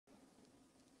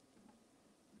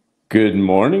Good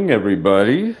morning,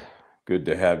 everybody. Good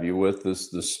to have you with us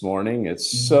this morning.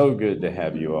 It's so good to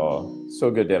have you all.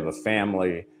 So good to have a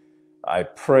family. I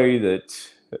pray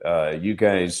that you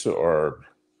guys are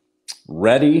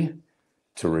ready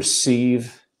to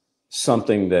receive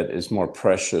something that is more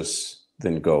precious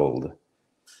than gold.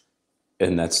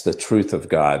 And that's the truth of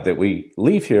God, that we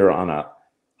leave here on a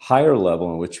higher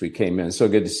level in which we came in. So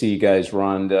good to see you guys,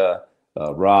 Rhonda,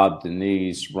 Rob,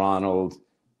 Denise, Ronald.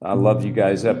 I love you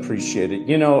guys. I appreciate it.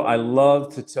 You know, I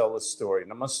love to tell a story.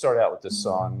 And I'm going to start out with this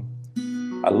song.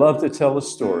 I love to tell a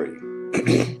story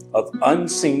of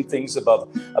unseen things above,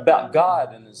 about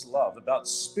God and his love, about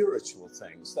spiritual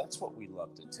things. That's what we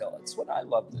love to tell. It's what I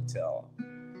love to tell.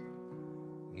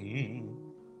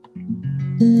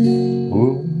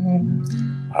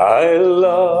 I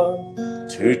love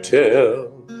to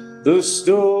tell the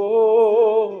story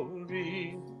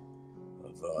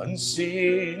of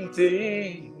unseen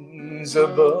things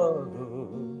above,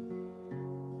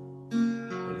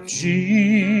 of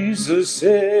Jesus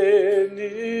and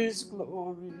his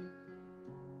glory,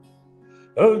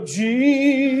 of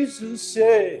Jesus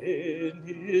and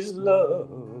his love.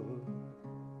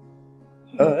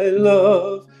 I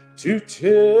love to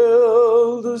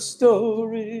tell the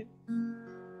story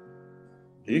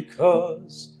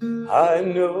because I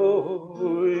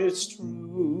know it's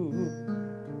true.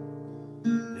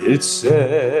 It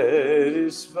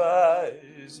satisfies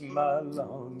my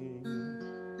longing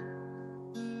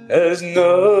as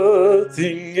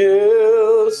nothing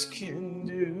else can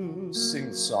do. Sing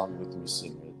the song with me,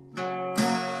 sing it.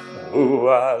 Oh,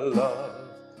 I love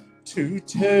to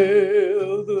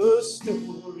tell the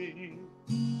story.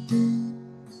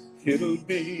 It'll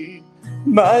be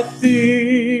my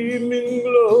theme in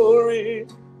glory,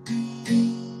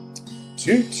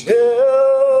 to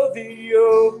tell the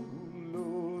old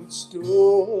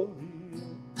story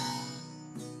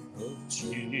of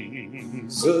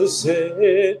Jesus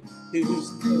and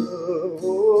his love.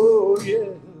 Oh,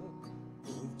 yeah,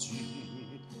 of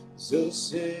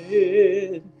Jesus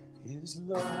and his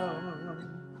love.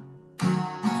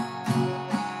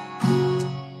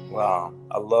 Wow,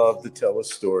 I love to tell a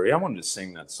story. I wanted to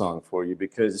sing that song for you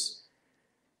because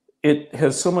it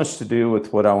has so much to do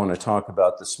with what I want to talk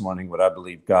about this morning, what I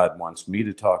believe God wants me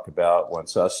to talk about,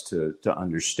 wants us to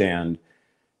understand,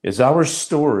 is our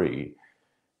story.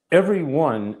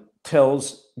 Everyone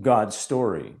tells God's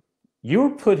story.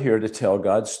 You're put here to tell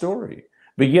God's story,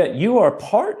 but yet you are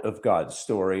part of God's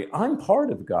story. I'm part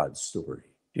of God's story.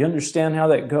 Do you understand how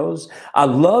that goes? I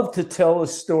love to tell a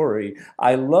story.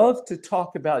 I love to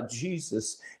talk about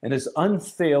Jesus and his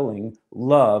unfailing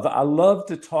love. I love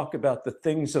to talk about the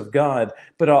things of God,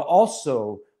 but I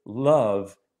also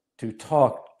love to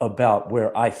talk about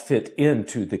where I fit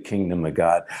into the kingdom of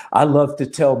God. I love to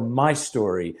tell my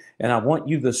story, and I want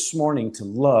you this morning to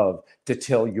love to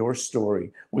tell your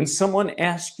story. When someone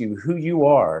asks you who you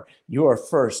are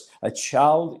first a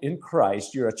child in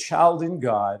Christ, you're a child in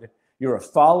God, you're a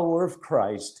follower of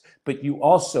Christ, but you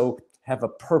also have a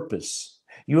purpose.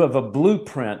 You have a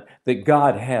blueprint that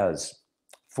God has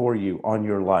for you on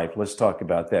your life. Let's talk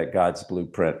about that, God's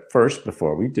blueprint. First,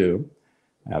 before we do,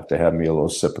 I have to have me a little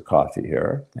sip of coffee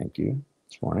here. Thank you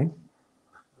this morning.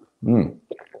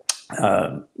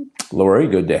 Lori,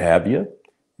 good to have you.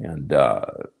 And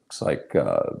looks like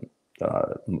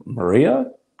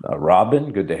Maria,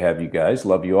 Robin, good to have you guys.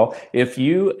 Love you all. If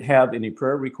you have any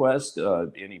prayer requests,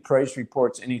 any praise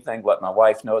reports, anything, let my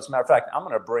wife know. As a matter of fact, I'm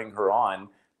going to bring her on.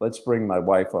 Let's bring my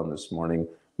wife on this morning.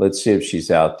 Let's see if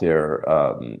she's out there.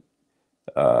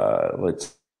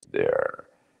 Let's there.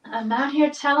 I'm out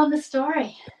here telling the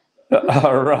story.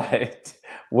 All right.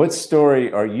 What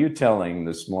story are you telling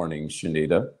this morning,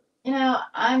 Shanita? You know,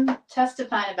 I'm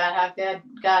testifying about how good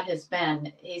God has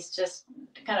been. He's just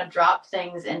kind of dropped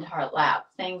things into our lap,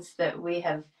 things that we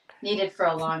have needed for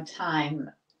a long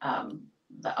time.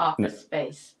 The office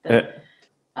space, the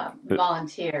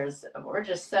volunteers. We're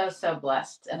just so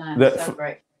blessed, and I'm so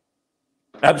grateful.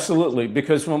 Absolutely,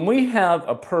 because when we have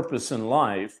a purpose in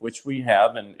life, which we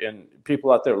have, and people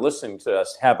out there listening to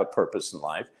us have a purpose in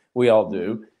life, we all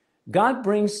do, God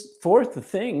brings forth the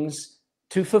things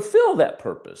to fulfill that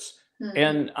purpose.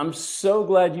 And I'm so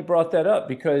glad you brought that up,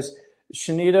 because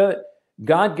Shanita,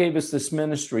 God gave us this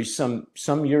ministry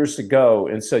some years ago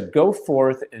and said, go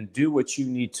forth and do what you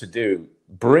need to do.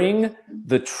 Bring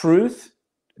the truth,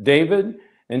 David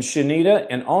and Shanita.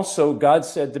 And also God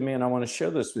said to me, and I want to share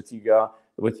this with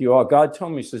you all. God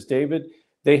told me, he says, David,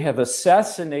 they have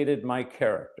assassinated my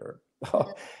character.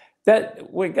 That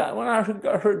when I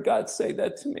heard God say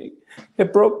that to me,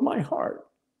 it broke my heart.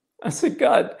 I said,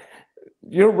 God,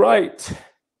 you're right.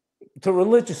 the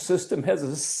religious system has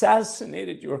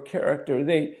assassinated your character.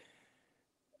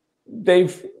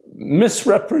 They've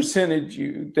misrepresented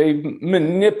you. They've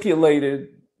manipulated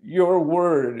your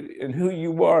word and who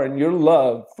you are and your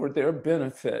love for their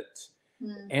benefit.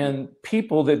 Mm-hmm. And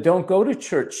people that don't go to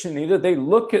church, Shanita, they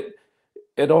look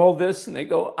at all this and they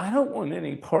go, I don't want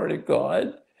any part of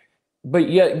God. But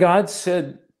yet God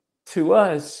said to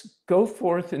us, go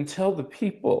forth and tell the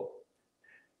people.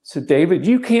 So David,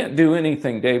 you can't do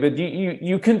anything, David.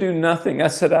 You can do nothing. I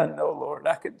said, I know, Lord,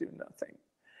 I could do nothing.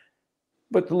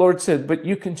 But the Lord said, but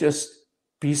you can just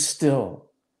be still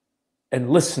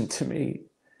and listen to me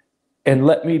and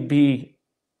let me be,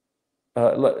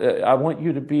 I want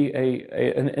you to be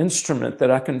an instrument that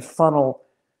I can funnel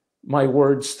my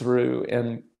words through.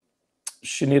 And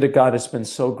Shanita, God has been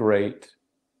so great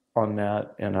on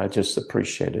that, and I just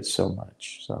appreciate it so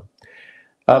much. So,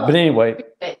 but anyway.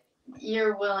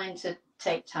 You're willing to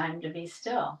take time to be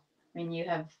still. I mean, you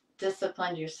have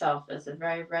disciplined yourself as a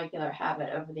very regular habit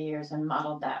over the years and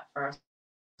modeled that for our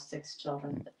 6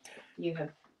 children. You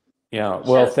have. Yeah,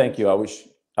 well, thank you. I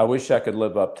wish I could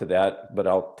live up to that, but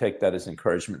I'll take that as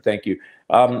encouragement. Thank you.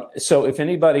 So if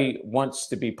anybody wants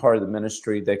to be part of the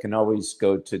ministry, they can always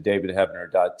go to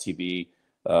davidhebner.tv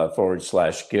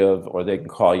 /give, or they can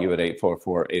call you at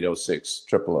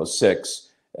 844-806-0006.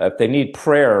 If they need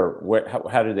prayer,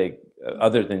 how do they,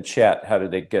 other than chat, how do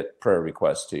they get prayer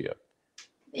requests to you?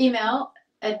 Email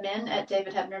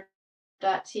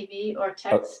admin@davidhebner.tv or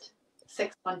text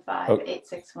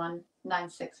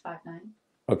 615-861-9659.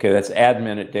 Okay, that's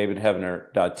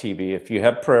admin@davidhebner.tv. If you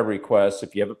have prayer requests,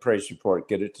 if you have a praise report,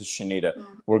 get it to Shanita.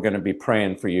 Mm-hmm. We're going to be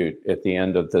praying for you at the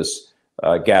end of this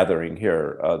gathering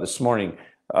here this morning.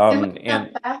 Can we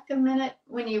jump back a minute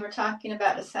when you were talking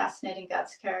about assassinating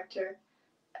God's character?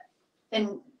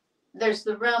 And there's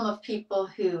the realm of people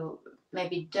who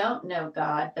maybe don't know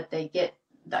God, but they get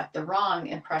the wrong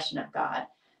impression of God.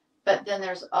 But then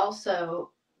there's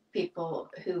also people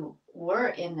who were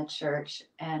in the church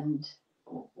and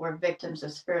were victims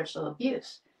of spiritual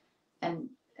abuse and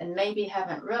maybe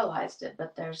haven't realized it,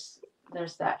 but there's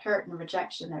that hurt and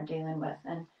rejection they're dealing with.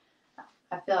 And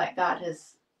I feel like God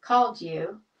has called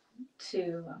you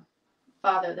to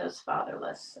father those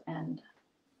fatherless and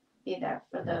be there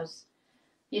for those.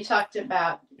 You talked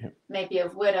about maybe a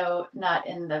widow, not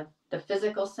in the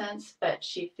physical sense, but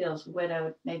she feels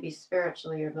widowed maybe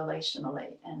spiritually or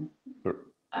relationally. And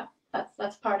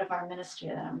that's part of our ministry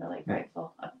that I'm really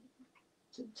grateful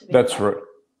to be. That's right.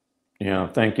 Yeah,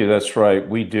 thank you. That's right.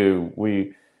 We do.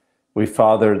 We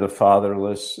father the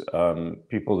fatherless,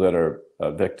 people that are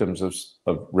victims of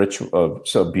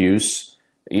abuse,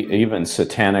 even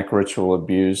satanic ritual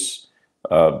abuse,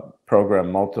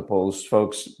 program multiples.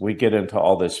 Folks, we get into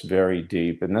all this very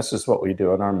deep, and this is what we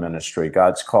do in our ministry.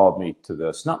 God's called me to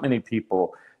this. Not many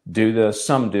people do this.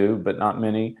 Some do, but not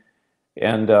many.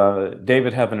 And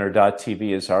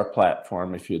davidhevener.tv is our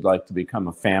platform. If you'd like to become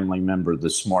a family member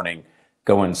this morning,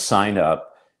 go and sign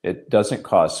up. It doesn't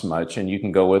cost much, and you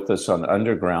can go with us on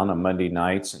Underground on Monday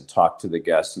nights and talk to the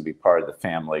guests and be part of the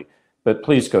family. But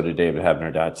please go to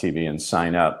davidhevener.tv and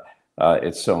sign up.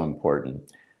 It's so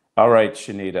important. All right,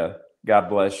 Shanita, God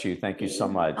bless you. Thank you so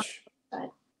much.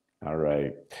 All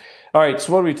right. All right,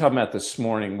 so what are we talking about this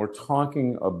morning? We're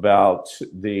talking about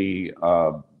the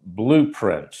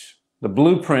blueprint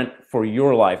for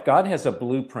your life. God has a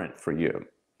blueprint for you.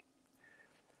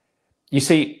 You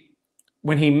see,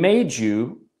 when he made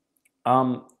you,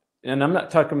 and I'm not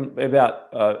talking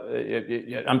about,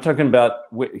 I'm talking about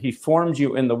he formed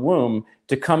you in the womb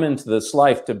to come into this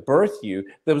life, to birth you.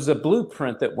 There was a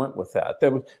blueprint that went with that.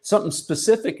 There was something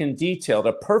specific and detailed,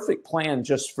 a perfect plan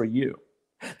just for you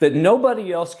that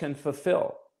nobody else can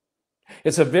fulfill.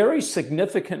 It's a very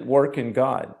significant work in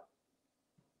God.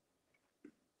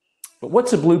 But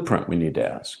what's a blueprint, we need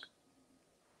to ask?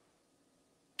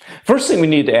 First thing we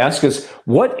need to ask is,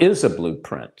 what is a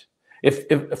blueprint?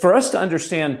 If for us to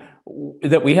understand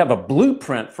that we have a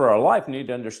blueprint for our life, we need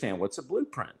to understand what's a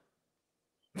blueprint.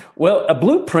 Well, a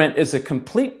blueprint is a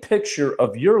complete picture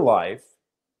of your life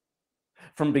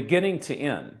from beginning to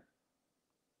end.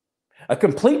 A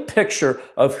complete picture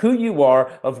of who you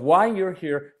are, of why you're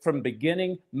here from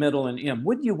beginning, middle, and end.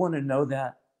 Wouldn't you want to know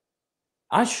that?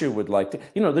 I sure would like to.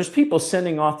 You know, there's people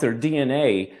sending off their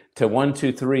DNA to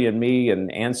 123andMe and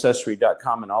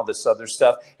Ancestry.com and all this other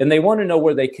stuff, and they want to know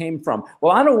where they came from.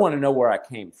 Well, I don't want to know where I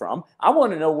came from. I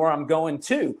want to know where I'm going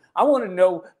to. I want to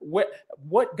know what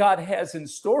God has in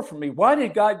store for me. Why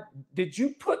did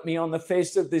you put me on the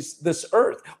face of this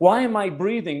earth? Why am I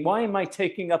breathing? Why am I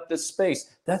taking up this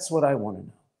space? That's what I want to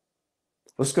know.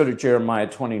 Let's go to Jeremiah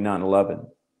 29:11.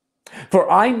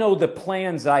 For I know the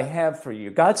plans I have for you.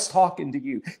 God's talking to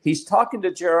you. He's talking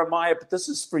to Jeremiah, but this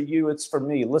is for you. It's for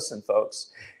me. Listen,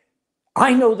 folks.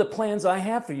 I know the plans I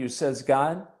have for you, says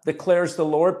God, declares the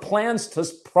Lord, plans to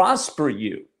prosper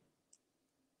you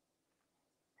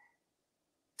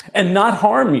and not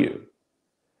harm you,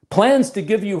 plans to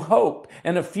give you hope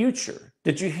and a future.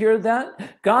 Did you hear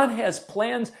that? God has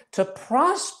plans to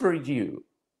prosper you,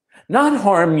 not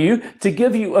harm you, to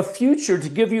give you a future, to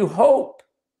give you hope.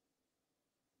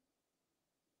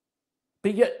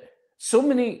 But yet, so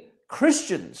many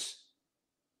Christians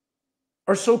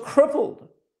are so crippled.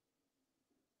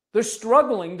 They're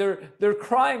struggling. They're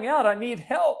crying out, I need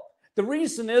help. The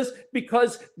reason is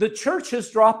because the church has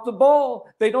dropped the ball.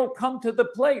 They don't come to the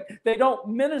plate. They don't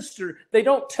minister. They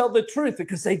don't tell the truth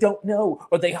because they don't know,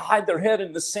 or they hide their head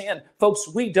in the sand. Folks,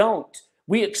 we don't.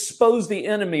 We expose the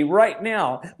enemy right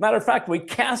now. Matter of fact, we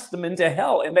cast them into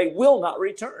hell and they will not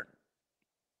return.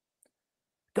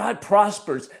 God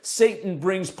prospers. Satan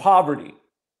brings poverty,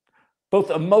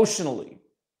 both emotionally,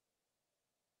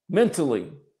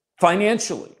 mentally,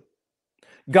 financially.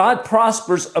 God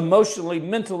prospers emotionally,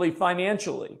 mentally,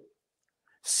 financially.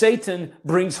 Satan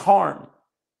brings harm.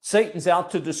 Satan's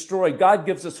out to destroy. God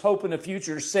gives us hope in the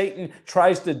future. Satan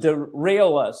tries to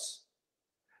derail us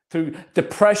through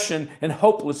depression and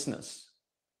hopelessness.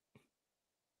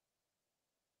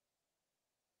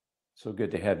 So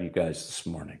good to have you guys this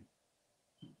morning.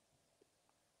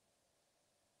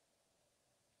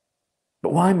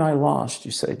 But why am I lost,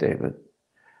 you say, David?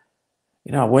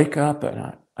 You know, I wake up and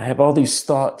I have all these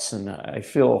thoughts and I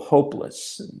feel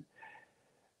hopeless.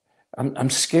 And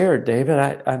I'm scared, David.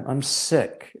 I'm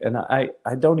sick and I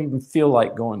don't even feel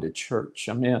like going to church.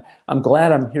 I mean, I'm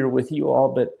glad I'm here with you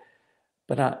all,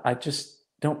 but I just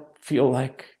don't feel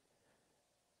like,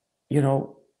 you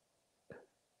know,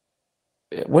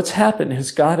 what's happened?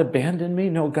 Has God abandoned me?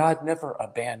 No, God never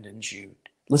abandons you.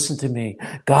 Listen to me.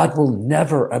 God will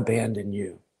never abandon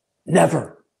you.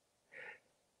 Never.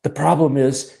 The problem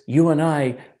is you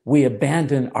and we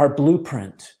abandon our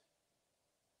blueprint.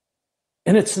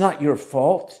 And it's not your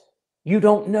fault. You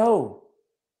don't know.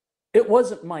 It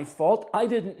wasn't my fault. I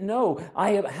didn't know.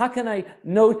 How can I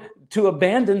know to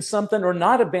abandon something or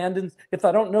not abandon if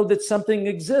I don't know that something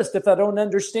exists, if I don't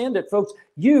understand it? Folks,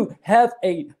 you have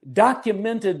a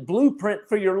documented blueprint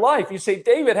for your life. You say,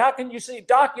 David, how can you say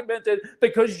documented?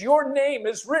 Because your name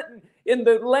is written in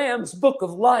the Lamb's book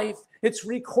of life. It's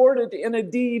recorded in a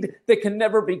deed that can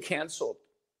never be canceled.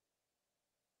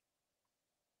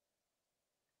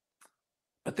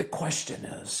 But the question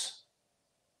is,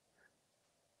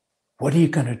 what are you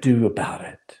going to do about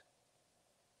it?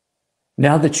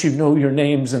 Now that you know your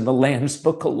name's in the Lamb's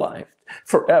book of life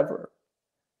forever,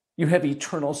 you have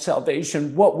eternal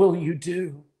salvation. What will you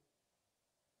do?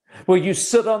 Will you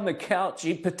sit on the couch,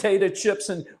 eat potato chips,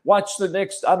 and watch the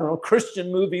next,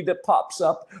 Christian movie that pops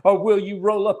up? Or will you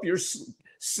roll up your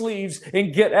sleeves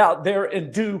and get out there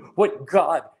and do what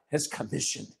God has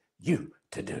commissioned you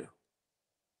to do?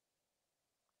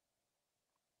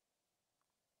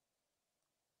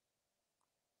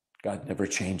 God never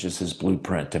changes his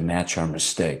blueprint to match our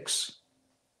mistakes.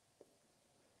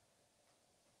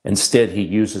 Instead, he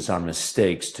uses our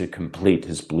mistakes to complete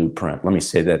his blueprint. Let me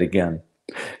say that again.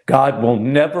 God will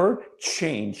never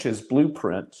change his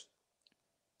blueprint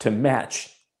to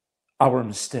match our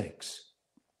mistakes.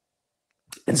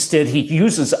 Instead, he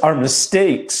uses our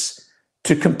mistakes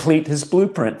to complete his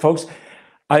blueprint. Folks,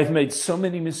 I've made so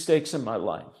many mistakes in my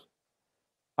life.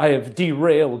 I have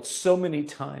derailed so many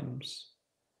times.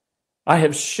 I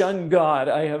have shunned God.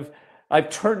 I've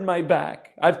turned my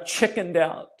back. I've chickened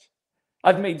out.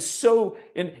 I've made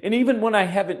and even when I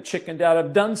haven't chickened out,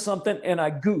 I've done something and I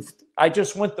goofed. I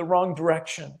just went the wrong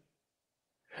direction.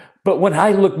 But when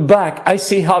I look back, I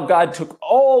see how God took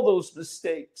all those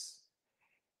mistakes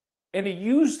and he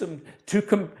used them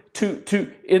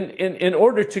in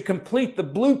order to complete the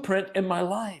blueprint in my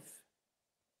life.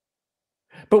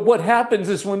 But what happens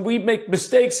is when we make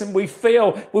mistakes and we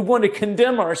fail, we want to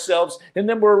condemn ourselves. And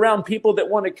then we're around people that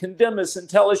want to condemn us and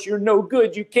tell us you're no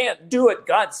good. You can't do it.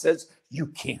 God says you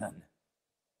can.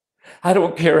 I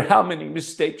don't care how many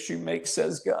mistakes you make,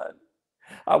 says God.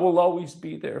 I will always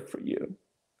be there for you.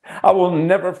 I will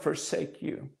never forsake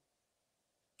you.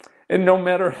 And no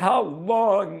matter how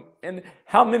long and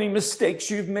how many mistakes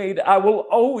you've made, I will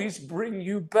always bring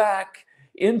you back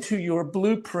into your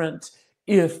blueprint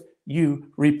if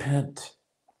you repent.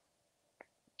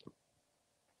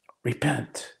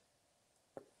 Repent.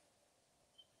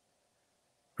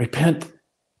 Repent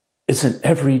is an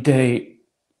everyday,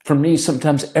 for me,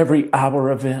 sometimes every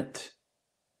hour event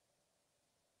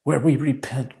where we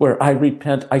repent, where I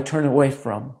repent, I turn away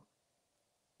from.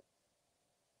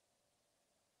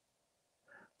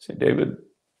 Say, David,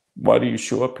 why do you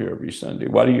show up here every Sunday?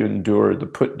 Why do you endure the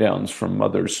put downs from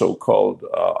other so-called,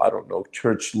 I don't know,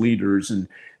 church leaders and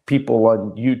people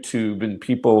on YouTube and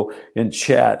people in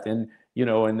chat and,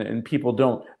 and people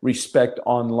don't respect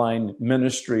online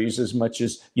ministries as much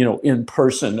as, in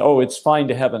person. Oh, it's fine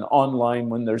to have an online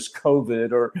when there's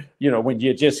COVID or, when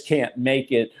you just can't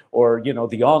make it or,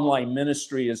 the online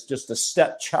ministry is just a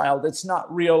stepchild. It's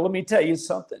not real. Let me tell you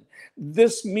something.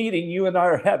 This meeting you and I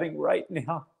are having right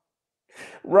now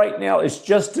is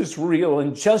just as real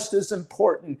and just as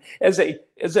important as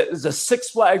a Six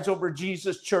Flags Over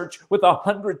Jesus church with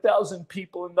 100,000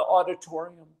 people in the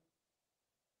auditorium.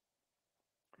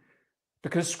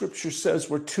 Because Scripture says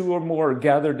where two or more are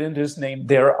gathered in his name,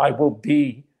 there I will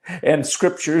be. And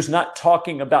Scripture is not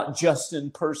talking about just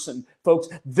in person. Folks,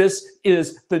 this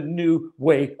is the new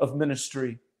way of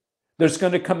ministry. There's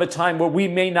going to come a time where we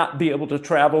may not be able to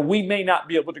travel. We may not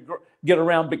be able to get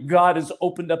around, but God has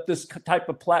opened up this type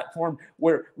of platform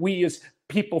where we as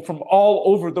people from all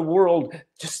over the world,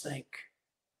 just think,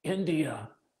 India,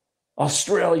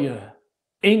 Australia,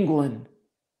 England,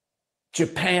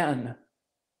 Japan,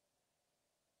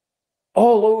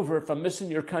 all over. If I'm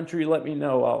missing your country, let me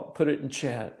know. I'll put it in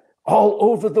chat. All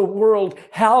over the world.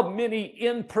 How many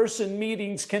in-person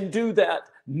meetings can do that?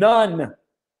 None.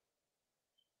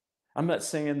 I'm not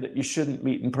saying that you shouldn't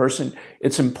meet in person.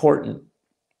 It's important.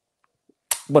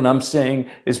 What I'm saying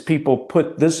is people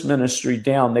put this ministry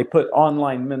down. They put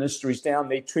online ministries down.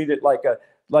 They treat it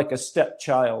like a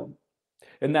stepchild.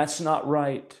 And that's not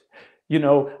right.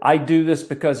 I do this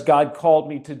because God called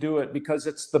me to do it, because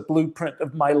it's the blueprint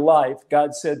of my life.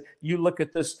 God said, you look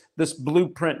at this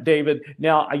blueprint, David.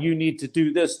 Now you need to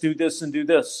do this, and do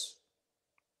this.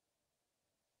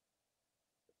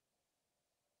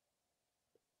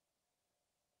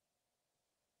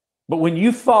 But when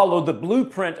you follow the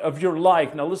blueprint of your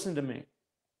life, now listen to me.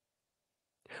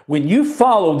 When you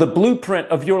follow the blueprint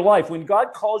of your life, when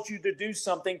God calls you to do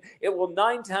something, it will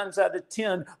 9 times out of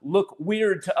 10 look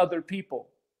weird to other people.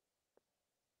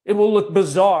 It will look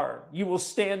bizarre. You will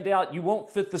stand out. You won't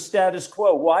fit the status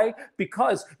quo. Why?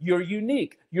 Because you're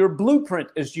unique. Your blueprint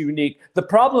is unique. The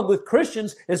problem with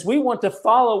Christians is we want to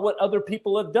follow what other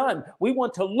people have done. We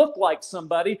want to look like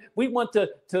somebody. We want to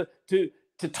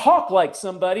talk like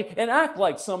somebody and act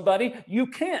like somebody. You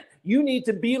can't. You need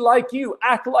to be like you,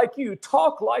 act like you,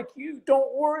 talk like you.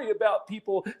 Don't worry about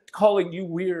people calling you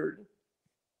weird.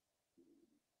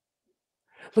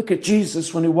 Look at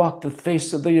Jesus when he walked the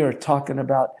face of the earth, talking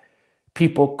about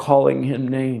people calling him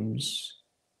names.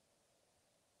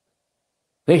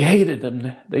 They hated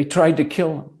him. They tried to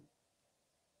kill him.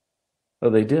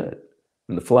 Well, they did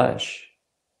in the flesh.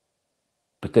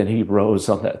 But then he rose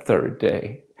on that third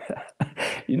day.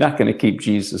 You're not going to keep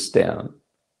Jesus down,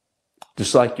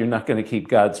 just like you're not going to keep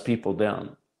God's people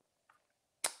down.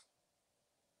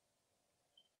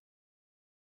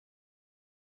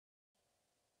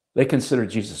 They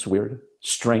considered Jesus weird,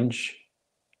 strange.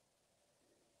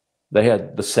 They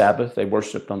had the Sabbath. They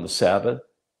worshiped on the Sabbath.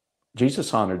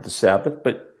 Jesus honored the Sabbath,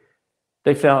 but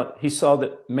he saw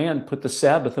that man put the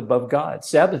Sabbath above God.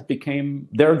 Sabbath became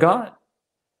their God.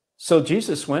 So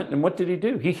Jesus went, and what did he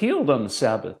do? He healed on the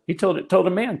Sabbath. He told a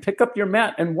man, pick up your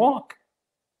mat and walk.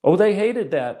 Oh, they hated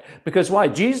that. Because why?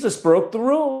 Jesus broke the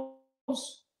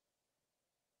rules.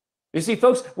 You see,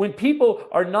 folks, when people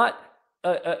are not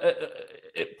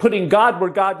putting God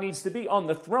where God needs to be, on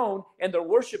the throne, and they're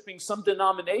worshiping some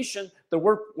denomination,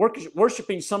 they're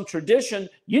worshiping some tradition,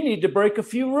 you need to break a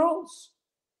few rules.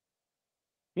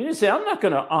 You need to say, I'm not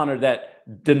going to honor that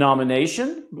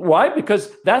denomination. Why? Because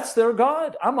that's their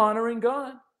God. I'm honoring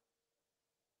God.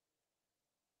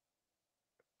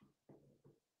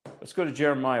 Let's go to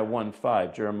Jeremiah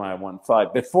 1:5. Jeremiah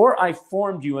 1:5. Before I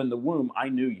formed you in the womb, I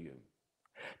knew you.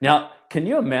 Now, can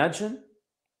you imagine?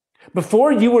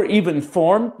 Before you were even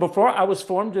formed, before I was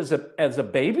formed as a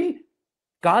baby,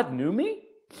 God knew me.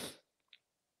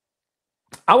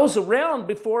 I was around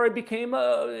before I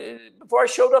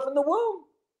showed up in the womb.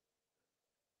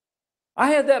 I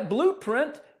had that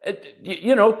blueprint,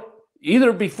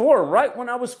 either before or right when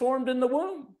I was formed in the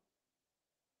womb.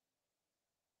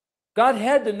 God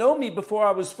had to know me before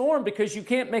I was formed, because you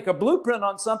can't make a blueprint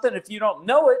on something if you don't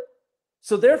know it.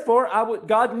 So therefore,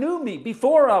 God knew me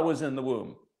before I was in the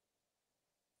womb.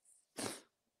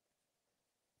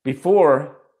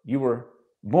 Before you were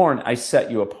born, I set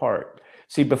you apart.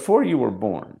 See, before you were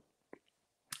born,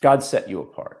 God set you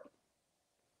apart.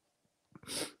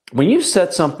 When you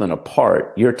set something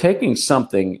apart, you're taking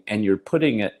something and you're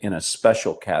putting it in a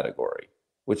special category,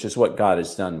 which is what God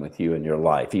has done with you in your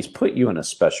life. He's put you in a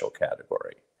special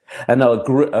category. And a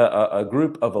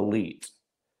group of elite.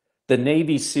 the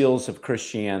Navy SEALs of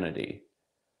Christianity,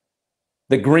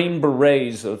 the Green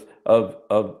Berets of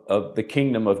the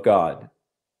kingdom of God,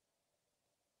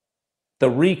 the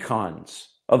recons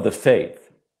of the faith,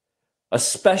 a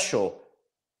special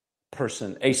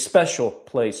person, a special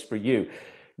place for you.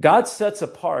 God sets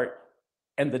apart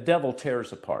and the devil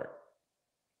tears apart.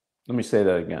 Let me say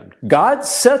that again. God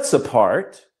sets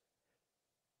apart,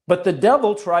 but the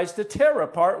devil tries to tear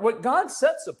apart what God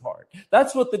sets apart.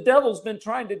 That's what the devil's been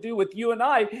trying to do with you and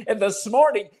I. And this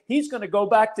morning, he's going to go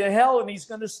back to hell and he's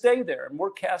going to stay there. And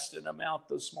we're casting him out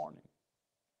this morning.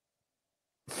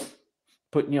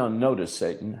 Putting you on notice,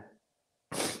 Satan.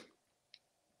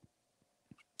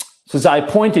 Says, I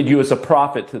appointed you as a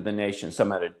prophet to the nations.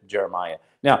 I'm at Jeremiah.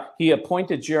 Now, he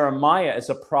appointed Jeremiah as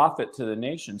a prophet to the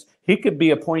nations. He could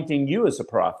be appointing you as a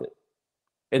prophet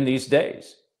in these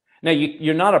days. Now,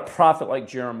 you're not a prophet like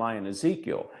Jeremiah and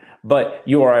Ezekiel, but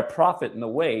you are a prophet in the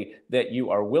way that you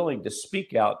are willing to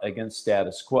speak out against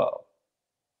status quo.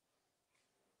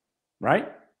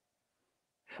 Right?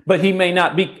 But he may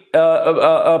not be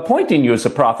appointing you as a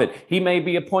prophet. He may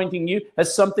be appointing you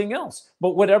as something else.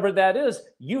 But whatever that is,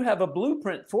 you have a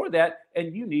blueprint for that,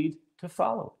 and you need to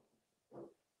follow.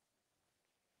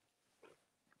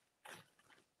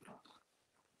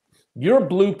 Your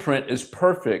blueprint is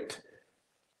perfect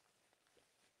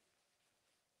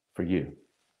for you.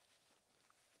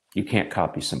 You can't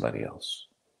copy somebody else.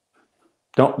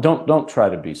 Don't try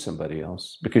to be somebody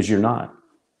else, because you're not.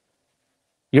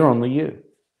 You're only you.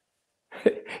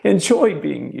 Enjoy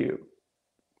being you.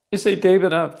 You say,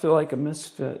 David, I feel like a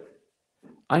misfit.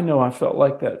 I know I felt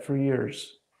like that for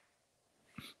years.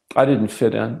 I didn't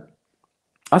fit in.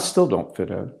 I still don't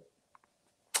fit in.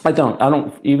 I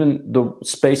don't, even the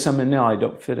space I'm in now, I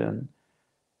don't fit in.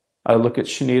 I look at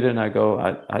Shanita and I go,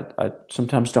 I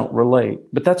sometimes don't relate,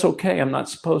 but that's okay. I'm not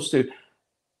supposed to.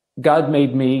 God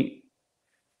made me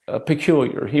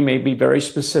peculiar. He made me very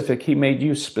specific. He made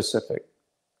you specific.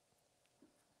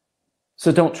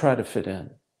 So don't try to fit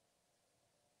in.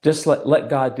 Just let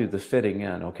God do the fitting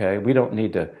in, okay? We don't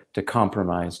need to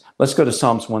compromise. Let's go to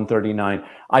Psalms 139.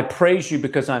 I praise you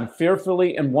because I'm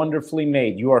fearfully and wonderfully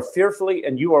made. You are fearfully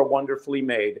and you are wonderfully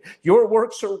made. Your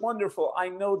works are wonderful. I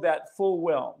know that full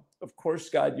well. Of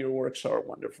course, God, your works are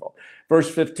wonderful.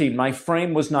 Verse 15, my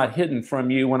frame was not hidden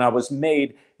from you when I was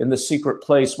made in the secret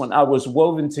place, when I was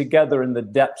woven together in the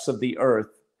depths of the earth.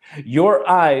 Your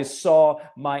eyes saw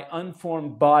my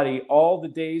unformed body. All the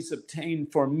days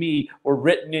obtained for me were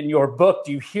written in your book.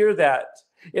 Do you hear that?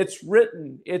 It's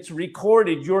written. It's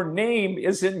recorded. Your name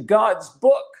is in God's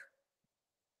book.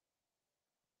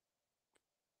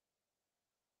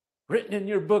 Written in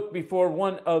your book before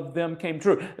one of them came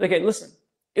true. Okay, listen.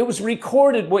 It was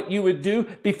recorded what you would do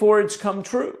before it's come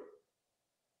true.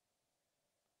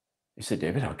 You say,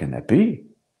 David, how can that be?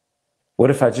 What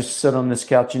if I just sit on this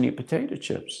couch and eat potato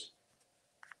chips?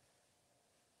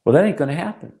 Well, that ain't going to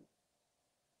happen.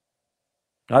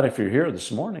 Not if you're here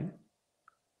this morning.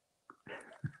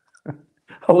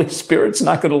 Holy Spirit's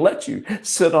not going to let you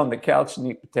sit on the couch and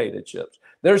eat potato chips.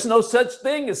 There's no such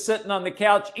thing as sitting on the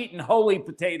couch eating holy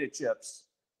potato chips.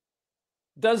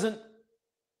 Doesn't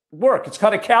work. It's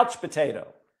called a couch potato.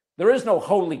 There is no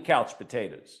holy couch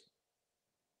potatoes.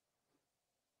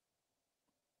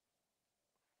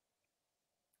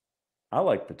 I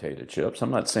like potato chips.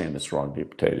 I'm not saying it's wrong to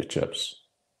eat potato chips.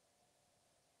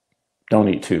 Don't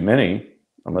eat too many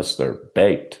unless they're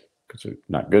baked, because they're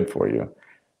not good for you.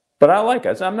 But I like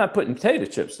it. I'm not putting potato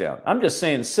chips down. I'm just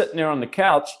saying sitting there on the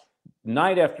couch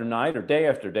night after night or day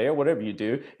after day or whatever you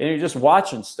do, and you're just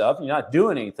watching stuff. You're not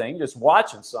doing anything, just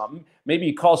watching something. Maybe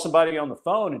you call somebody on the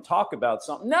phone and talk about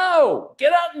something. No,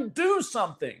 get out and do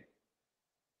something.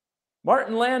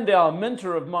 Martin Landau, a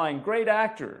mentor of mine, great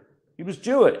actor. He was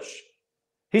Jewish.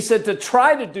 He said to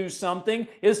try to do something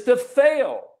is to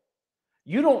fail.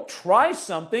 You don't try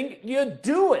something, you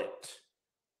do it.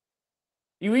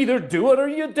 You either do it or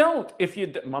you don't.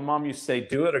 My mom used to say,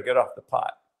 do it or get off the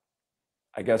pot.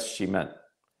 I guess she meant,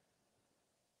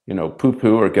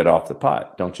 poo-poo or get off the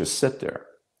pot. Don't just sit there.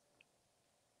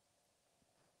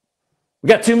 We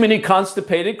got too many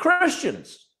constipated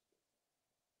Christians.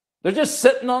 They're just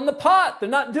sitting on the pot. They're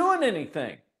not doing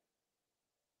anything.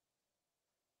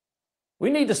 We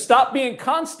need to stop being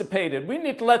constipated. We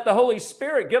need to let the Holy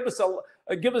Spirit give us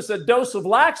a dose of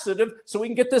laxative so we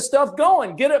can get this stuff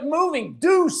going, get it moving,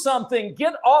 do something,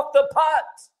 get off the pot.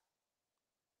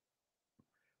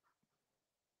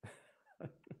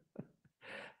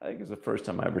 I think it's the first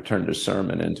time I ever turned a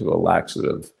sermon into a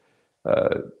laxative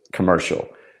commercial.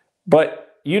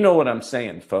 But you know what I'm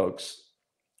saying, folks.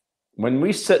 When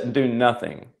we sit and do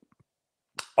nothing,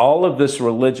 All of this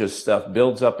religious stuff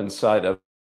builds up inside of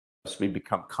us. We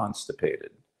become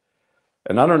constipated.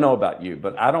 And I don't know about you,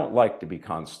 but I don't like to be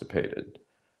constipated.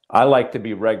 I like to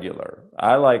be regular.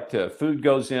 I like to, food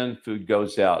goes in, food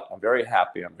goes out. I'm very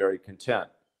happy. I'm very content.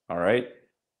 All right.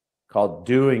 Called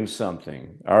doing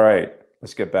something. All right.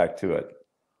 Let's get back to it.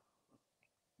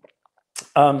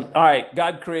 All right.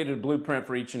 God created a blueprint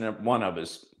for each and one of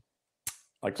us.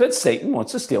 Like I said, Satan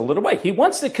wants to steal it away. He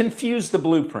wants to confuse the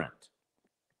blueprint.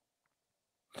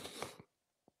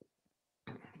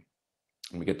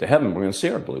 When we get to heaven, we're going to see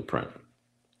our blueprint.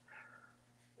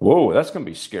 Whoa, that's going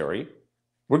to be scary.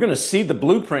 We're going to see the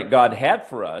blueprint God had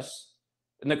for us.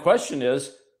 And the question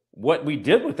is, what we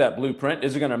did with that blueprint,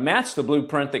 is it going to match the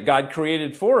blueprint that God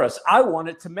created for us? I want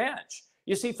it to match.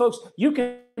 You see, folks, you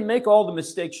can make all the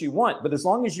mistakes you want, but as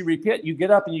long as you repent, you get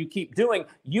up and you keep doing,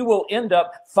 you will end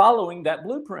up following that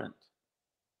blueprint.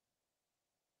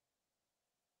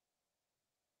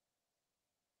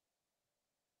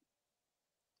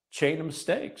 Chain of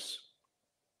mistakes.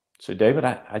 So, David,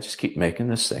 I just keep making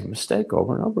the same mistake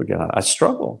over and over again. I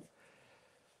struggle.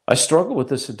 I struggle with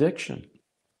this addiction.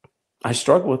 I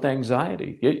struggle with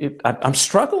anxiety. I'm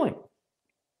struggling.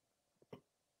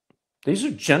 These are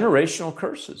generational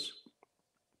curses.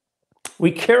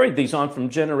 We carried these on from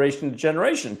generation to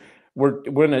generation. We're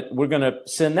gonna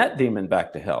send that demon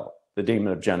back to hell, the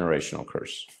demon of generational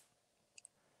curse.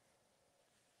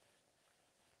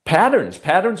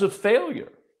 Patterns of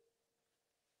failure.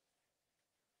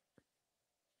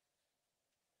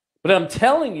 But I'm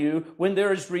telling you, when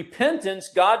there is repentance,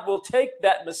 God will take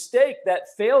that mistake, that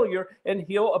failure, and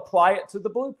he'll apply it to the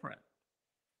blueprint.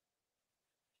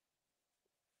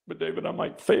 But David, I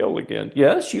might fail again.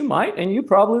 Yes, you might, and you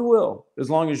probably will,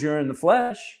 as long as you're in the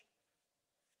flesh.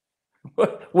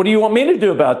 What do you want me to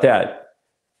do about that?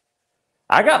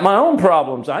 I got my own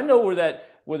problems. I know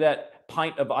where that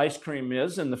pint of ice cream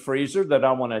is in the freezer that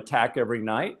I want to attack every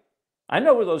night. I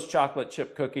know where those chocolate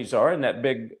chip cookies are in that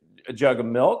big jug of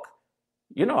milk.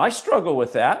 You know, I struggle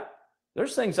with that.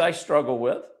 There's things I struggle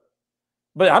with.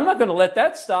 But I'm not going to let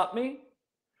that stop me.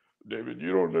 David,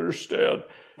 you don't understand.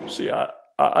 See,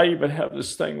 I even have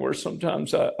this thing where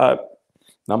sometimes I'm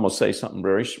going to say something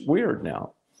very weird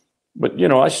now. But, you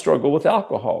know, I struggle with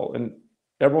alcohol. And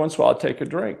every once in a while I take a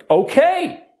drink.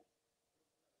 Okay.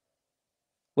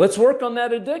 Let's work on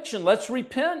that addiction. Let's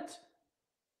repent.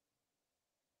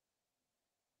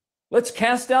 Let's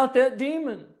cast out that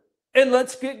demon. And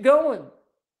let's get going.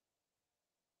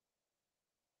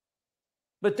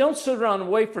 But don't sit around and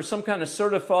wait for some kind of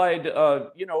certified,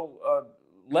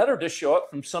 letter to show up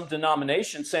from some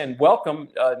denomination saying, "Welcome,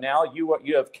 now you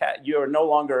are no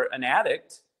longer an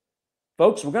addict."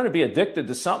 Folks, we're going to be addicted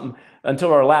to something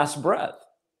until our last breath.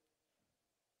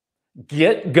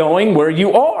 Get going where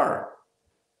you are.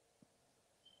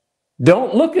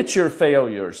 Don't look at your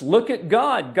failures. Look at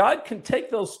God. God can take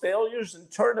those failures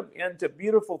and turn them into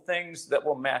beautiful things that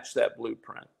will match that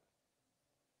blueprint.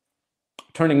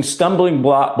 Turning stumbling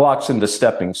blocks into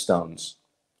stepping stones.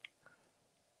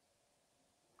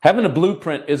 Having a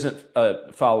blueprint isn't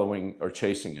following or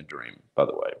chasing a dream, by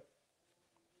the way.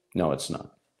 No, it's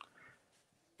not.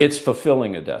 It's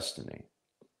fulfilling a destiny.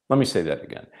 Let me say that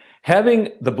again.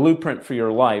 Having the blueprint for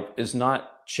your life is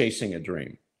not chasing a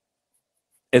dream.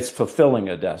 It's fulfilling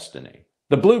a destiny.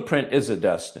 The blueprint is a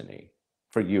destiny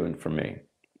for you and for me.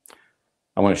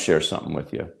 I want to share something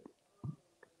with you.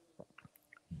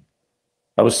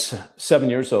 I was 7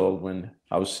 years old when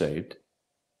I was saved.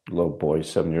 A little boy,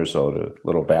 7 years old, a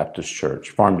little Baptist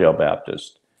church, Farmdale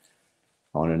Baptist.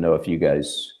 I want to know if you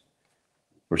guys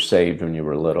were saved when you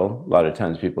were little. A lot of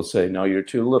times people say, "No, you're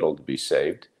too little to be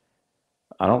saved."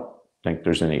 I don't think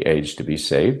there's any age to be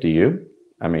saved. Do you?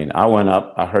 I mean, I went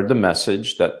up, I heard the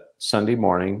message that Sunday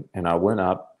morning, and I went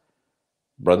up.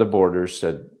 Brother Borders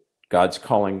said, "God's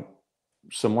calling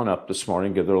someone up this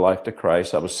morning, give their life to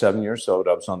Christ." I was 7 years old.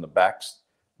 I was on the back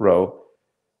row.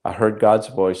 I heard God's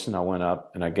voice, and I went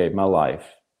up and I gave my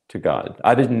life to God.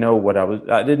 I didn't know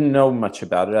I didn't know much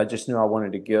about it. I just knew I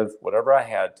wanted to give whatever I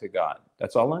had to God.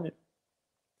 That's all I knew.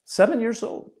 7 years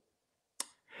old.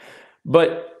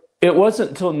 But it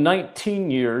wasn't until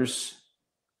 19 years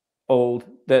old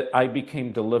that I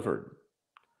became delivered.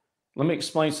 Let me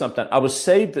explain something. I was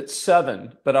saved at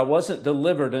 7, but I wasn't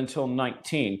delivered until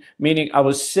 19, meaning I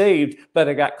was saved, but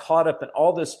I got caught up in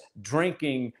all this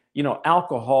drinking,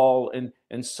 alcohol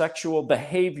and sexual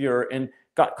behavior, and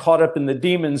got caught up in the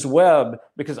demon's web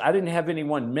because I didn't have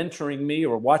anyone mentoring me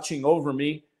or watching over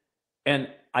me. And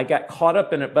I got caught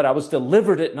up in it, but I was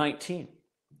delivered at 19.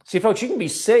 See, folks, you can be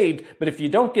saved, but if you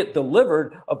don't get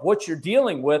delivered of what you're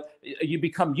dealing with, you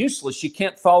become useless. You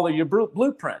can't follow your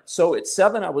blueprint. So at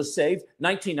 7, I was saved.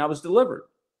 19, I was delivered.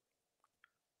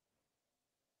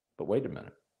 But wait a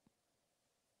minute.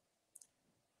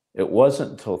 It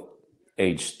wasn't until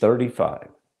age 35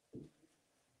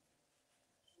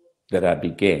 that I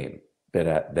became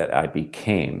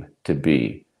to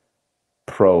be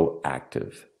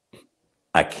proactive.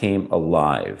 I came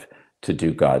alive to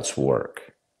do God's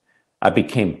work. I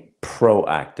became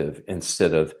proactive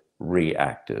instead of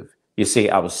reactive. You see,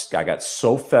 I got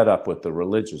so fed up with the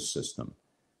religious system.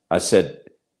 I said,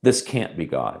 this can't be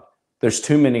God. There's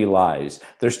too many lies.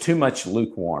 There's too much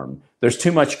lukewarm. There's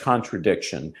too much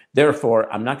contradiction.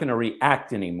 Therefore, I'm not going to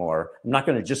react anymore. I'm not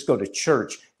going to just go to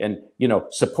church and,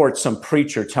 support some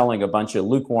preacher telling a bunch of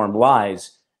lukewarm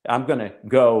lies. I'm going to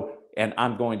go and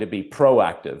I'm going to be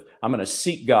proactive. I'm going to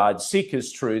seek God, seek his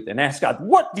truth, and ask God,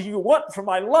 what do you want for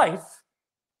my life?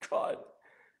 God,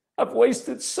 I've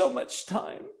wasted so much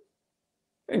time.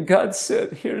 And God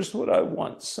said, here's what I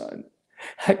want, son.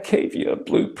 I gave you a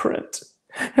blueprint,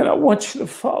 and I want you to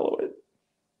follow it.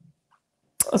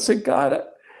 I said, God,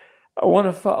 I want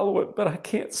to follow it, but I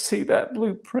can't see that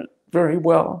blueprint very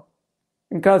well.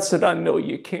 And God said, I know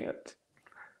you can't,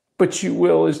 but you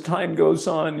will as time goes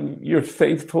on, and you're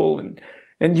faithful, and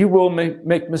you will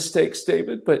make mistakes,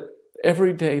 David, but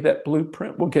every day that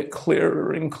blueprint will get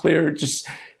clearer and clearer. Just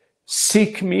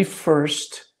seek me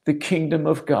first, the kingdom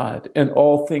of God, and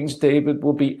all things, David,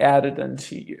 will be added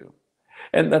unto you.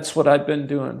 And that's what I've been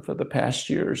doing for the past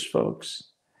years, folks.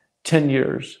 10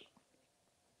 years.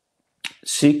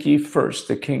 Seek ye first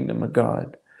the kingdom of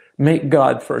God. Make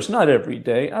God first. Not every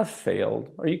day. I've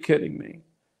failed. Are you kidding me?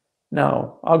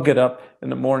 No. I'll get up in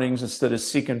the mornings, instead of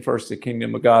seeking first the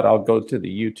kingdom of God, I'll go to the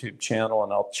YouTube channel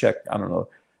and I'll check,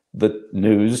 the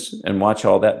news and watch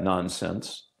all that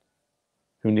nonsense.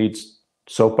 Who needs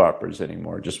soap operas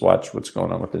anymore? Just watch what's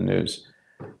going on with the news.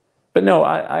 But no,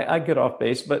 I get off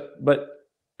base, but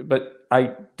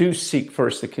I do seek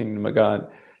first the kingdom of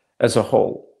God as a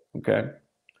whole, okay?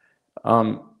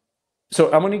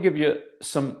 So I'm going to give you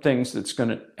some things that's going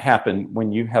to happen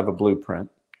when you have a blueprint,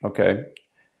 okay?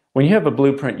 When you have a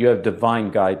blueprint, you have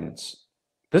divine guidance.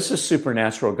 This is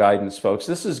supernatural guidance, folks.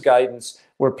 This is guidance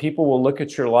where people will look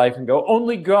at your life and go,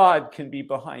 only God can be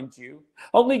behind you.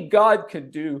 Only God can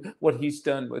do what he's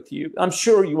done with you. I'm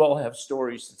sure you all have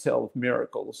stories to tell of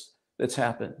miracles that's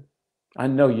happened. I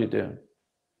know you do.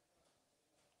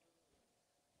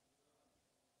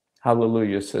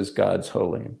 Hallelujah, says God's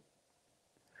holy.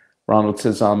 Ronald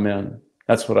says, amen.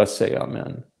 That's what I say,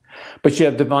 amen. But you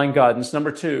have divine guidance.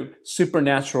 Number 2,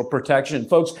 supernatural protection.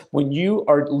 Folks, when you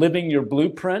are living your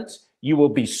blueprint, you will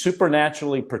be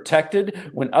supernaturally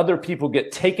protected. When other people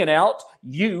get taken out,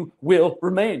 you will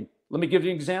remain. Let me give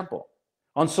you an example.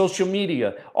 On social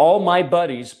media, all my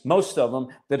buddies, most of them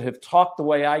that have talked the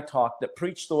way I talk, that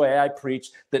preach the way I preach,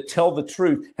 that tell the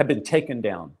truth, have been taken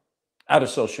down out of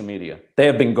social media. They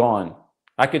have been gone.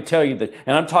 I could tell you that,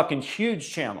 and I'm talking huge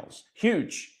channels,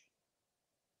 huge.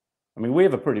 I mean, we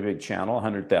have a pretty big channel,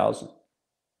 100,000.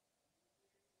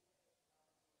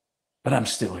 But I'm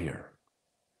still here.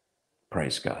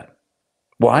 Praise God.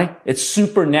 Why? It's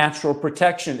supernatural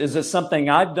protection. Is it something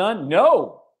I've done?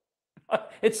 No.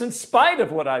 It's in spite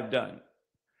of what I've done.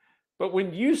 But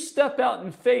when you step out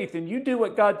in faith and you do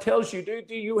what God tells you to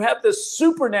do, you have this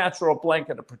supernatural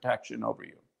blanket of protection over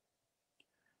you.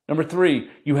 Number 3,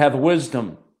 you have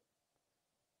wisdom.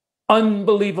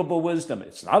 Unbelievable wisdom.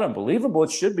 It's not unbelievable.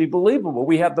 It should be believable.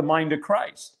 We have the mind of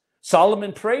Christ.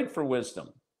 Solomon prayed for wisdom.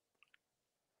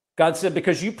 God said,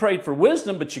 because you prayed for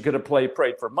wisdom, but you could have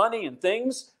prayed for money and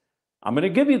things, I'm going to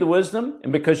give you the wisdom.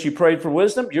 And because you prayed for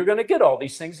wisdom, you're going to get all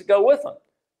these things that go with them.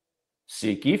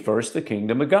 Seek ye first the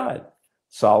kingdom of God.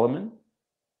 Solomon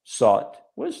sought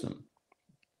wisdom.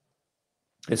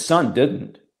 His son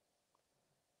didn't.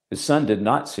 His son did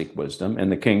not seek wisdom,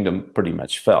 and the kingdom pretty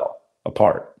much fell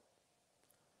apart.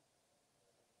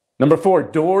 Number 4,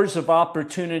 doors of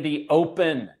opportunity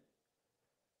open.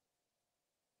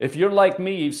 If you're like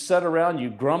me, you've sat around,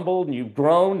 you've grumbled, and you've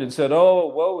groaned and said, oh,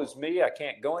 woe is me, I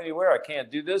can't go anywhere, I can't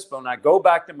do this. But when I go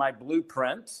back to my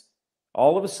blueprint,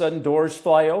 all of a sudden doors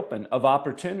fly open of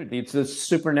opportunity. It's this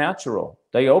supernatural.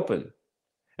 They open.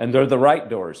 And they're the right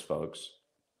doors, folks.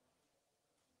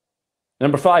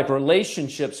 Number 5,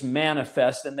 relationships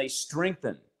manifest and they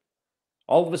strengthen.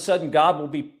 All of a sudden, God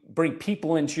will bring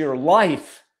people into your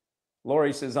life.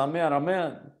 Lori says, amen,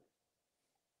 amen.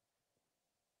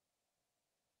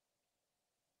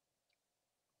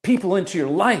 People into your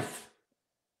life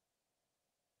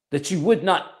that you would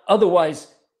not otherwise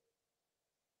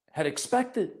had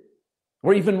expected.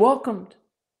 or even welcomed.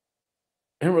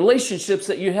 And relationships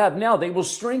that you have now, they will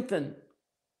strengthen.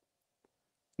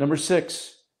 Number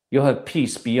 6, you'll have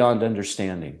peace beyond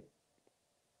understanding.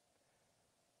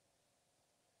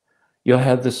 You'll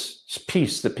have this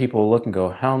peace that people will look and go,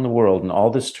 how in the world, in all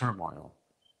this turmoil,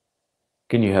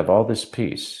 can you have all this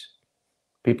peace?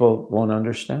 People won't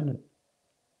understand it.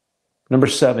 Number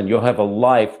 7, you'll have a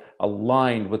life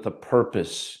aligned with a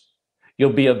purpose.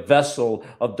 You'll be a vessel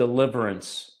of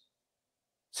deliverance.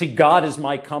 See, God is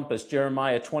my compass,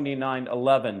 Jeremiah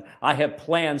 29:11. I have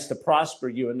plans to prosper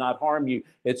you and not harm you.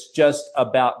 It's just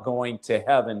about going to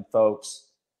heaven, folks.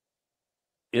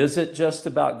 Is it just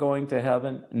about going to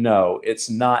heaven? No, it's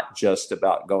not just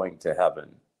about going to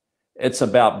heaven. It's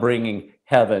about bringing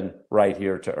heaven right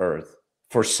here to earth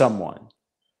for someone.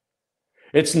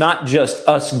 It's not just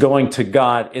us going to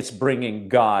God, it's bringing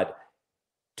God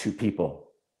to people.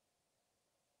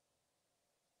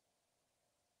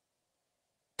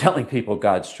 Telling people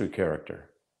God's true character.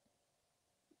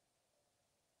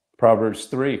 Proverbs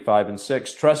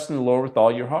 3:5-6. Trust in the Lord with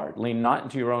all your heart. Lean not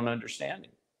into your own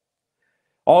understanding.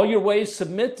 All your ways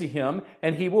submit to him,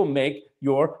 and he will make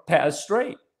your paths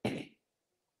straight.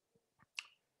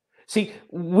 See,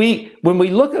 when we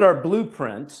look at our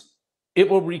blueprint, it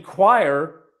will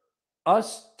require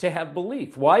us to have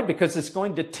belief. Why? Because it's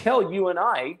going to tell you and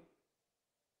I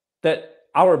that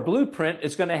our blueprint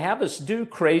is going to have us do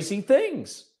crazy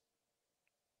things.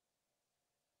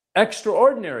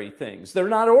 Extraordinary things. They're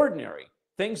not ordinary.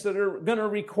 Things that are going to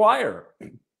require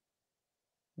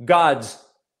God's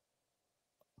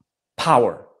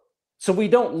power. So we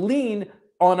don't lean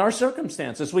on our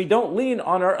circumstances. We don't lean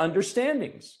on our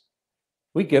understandings.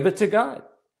 We give it to God.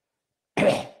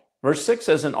 Verse 6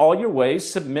 says, in all your ways,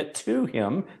 submit to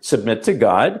him, submit to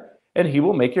God, and he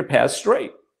will make your path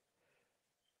straight.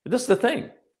 But this is the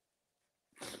thing.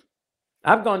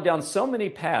 I've gone down so many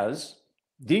paths,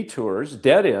 detours,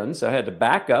 dead ends. I had to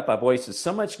back up. I've wasted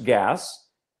so much gas.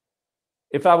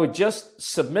 If I would just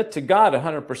submit to God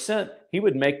 100%, he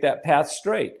would make that path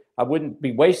straight. I wouldn't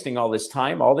be wasting all this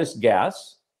time, all this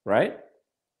gas, right?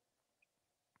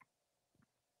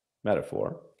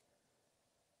 Metaphor.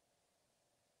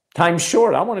 Time's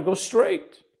short. I want to go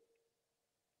straight.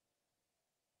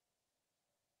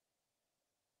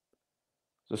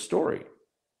 It's a story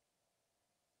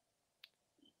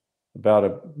about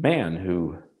a man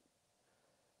who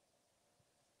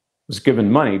was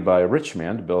given money by a rich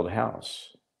man to build a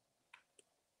house.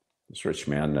 This rich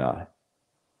man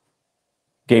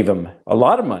gave him a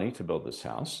lot of money to build this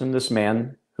house, and this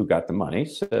man who got the money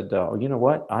said, you know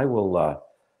what, I will,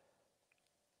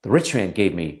 the rich man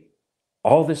gave me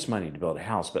all this money to build a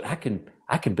house, but I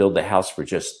can build the house for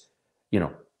just,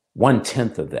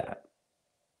 1/10 of that.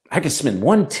 I can spend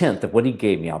 1/10 of what he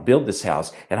gave me. I'll build this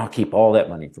house and I'll keep all that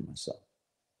money for myself.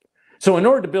 So in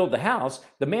order to build the house,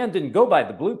 the man didn't go by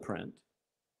the blueprint.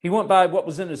 He went by what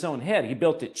was in his own head. He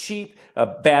built it cheap, a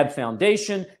bad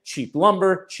foundation, cheap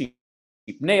lumber, cheap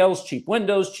nails, cheap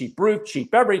windows, cheap roof,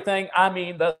 cheap everything. I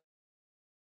mean, the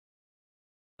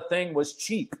thing was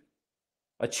cheap,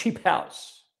 a cheap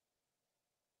house.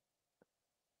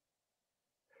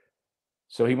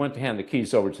 So he went to hand the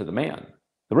keys over to the man,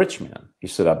 the rich man. He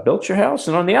said, I built your house,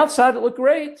 and on the outside it looked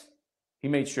great. He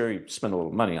made sure he spent a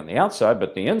little money on the outside,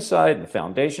 but the inside and the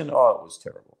foundation, it was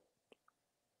terrible.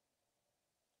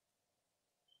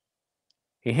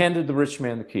 He handed the rich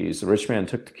man the keys. The rich man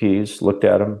took the keys, looked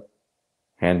at them,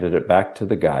 handed it back to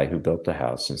the guy who built the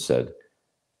house and said,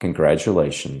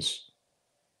 congratulations,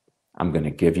 I'm going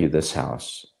to give you this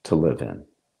house to live in.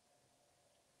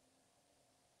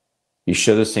 You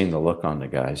should have seen the look on the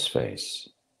guy's face.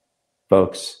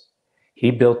 Folks,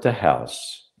 he built a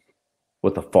house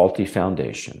with a faulty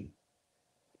foundation.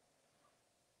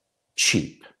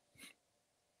 Cheap.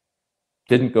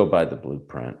 Didn't go by the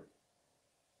blueprint.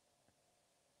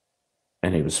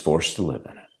 And he was forced to live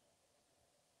in it.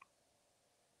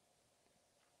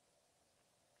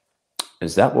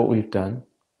 Is that what we've done?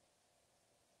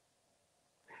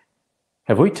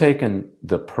 Have we taken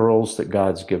the pearls that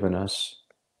God's given us,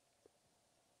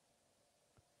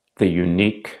 the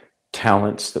unique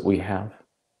talents that we have,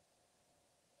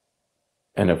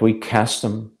 and have we cast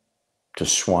them to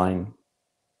swine?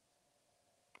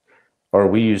 Or are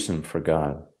we using them for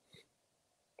God?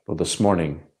 Well, this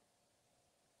morning,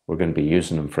 we're going to be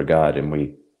using them for God,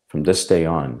 and from this day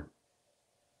on,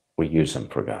 we use them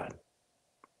for God.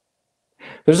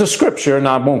 There's a scripture, and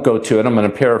I won't go to it, I'm going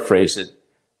to paraphrase it,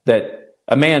 that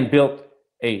a man built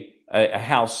a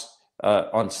house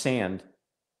on sand,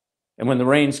 and when the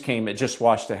rains came, it just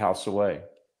washed the house away.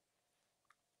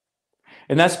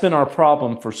 And that's been our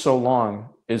problem for so long,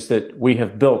 is that we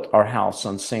have built our house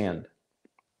on sand.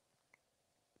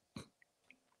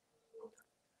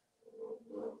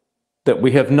 That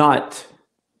we have not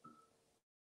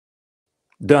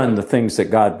done the things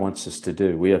that God wants us to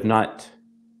do. We have not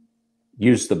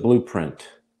used the blueprint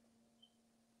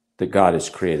that God has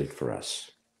created for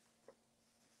us.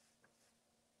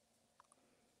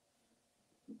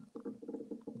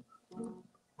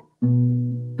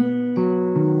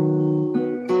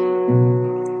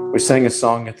 We sang a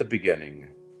song at the beginning.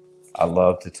 I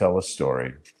love to tell a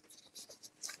story.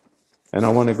 And I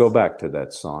want to go back to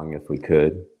that song if we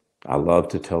could. I love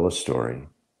to tell a story.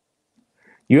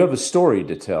 You have a story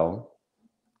to tell.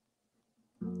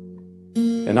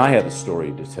 And I have a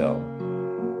story to tell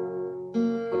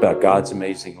about God's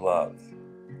amazing love.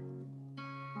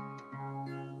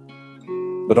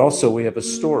 But also we have a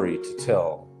story to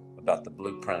tell about the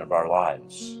blueprint of our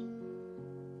lives.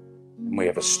 And we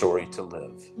have a story to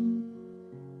live.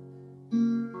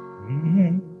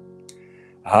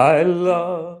 I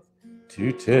love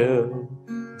to tell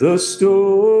the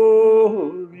story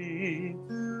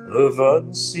of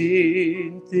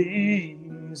unseen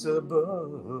things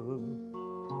above,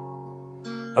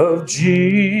 of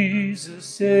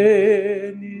Jesus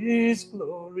and his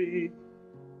glory,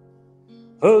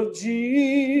 of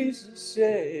Jesus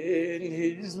and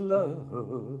his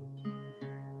love.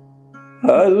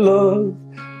 I love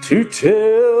to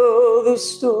tell the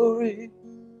story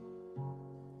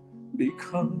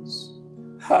because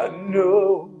I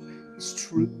know it's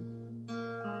true.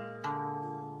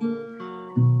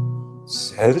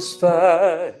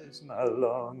 Satisfies my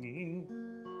longing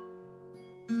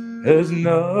as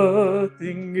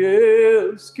nothing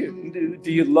else can do.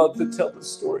 Do you love to tell the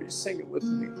story? Sing it with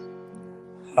me.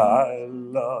 I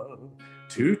love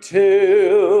to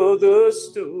tell the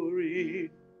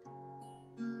story.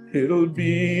 It'll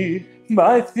be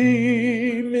my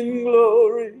theme in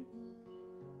glory,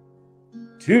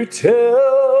 to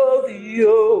tell the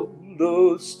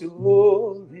old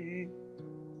story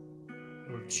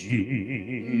of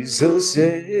Jesus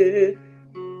and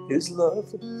his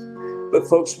love. But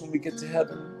folks, when we get to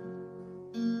heaven,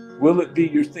 will it be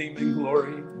your theme in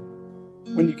glory?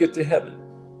 When you get to heaven,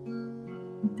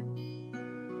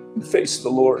 face the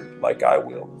Lord like I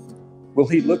will. Will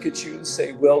he look at you and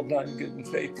say, well done, good and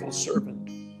faithful servant?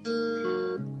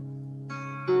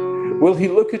 Will he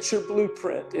look at your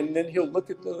blueprint, and then he'll look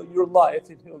at your life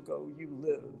and he'll go,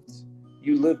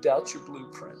 you lived out your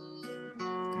blueprint.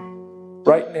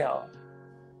 Right now,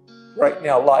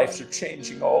 lives are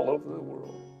changing all over the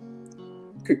world.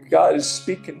 God is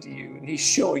speaking to you and he's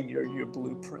showing you your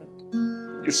blueprint.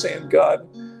 You're saying, God,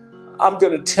 I'm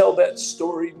going to tell that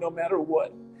story no matter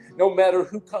what. No matter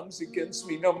who comes against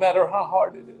me, no matter how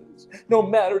hard it is, no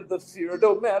matter the fear,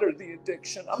 no matter the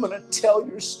addiction, I'm going to tell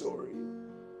your story.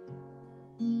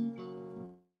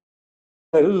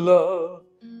 I love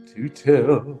to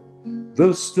tell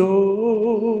the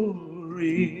story.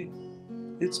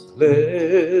 It's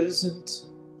pleasant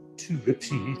to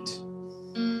repeat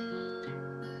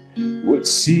what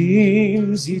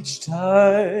seems each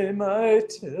time I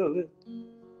tell it.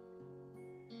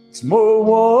 It's more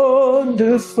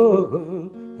wonderful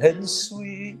and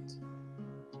sweet.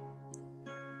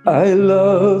 I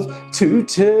love to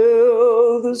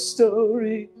tell the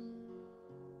story,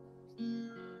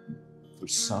 for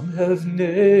some have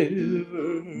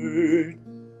never heard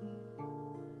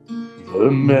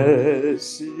the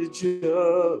message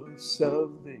of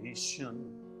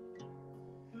salvation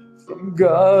from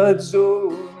God's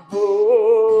own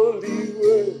holy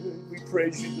word. We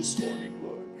praise you this morning,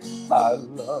 Lord. I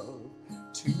love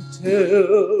to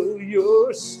tell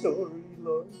your story,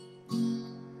 Lord.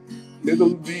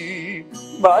 It'll be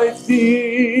my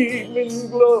theme in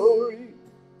glory,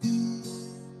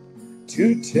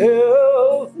 to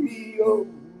tell the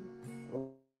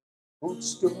old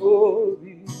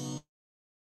story.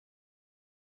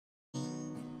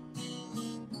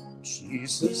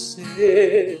 Jesus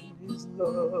and his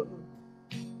love.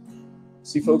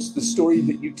 See, folks, the story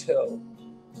that you tell,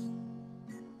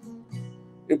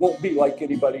 it won't be like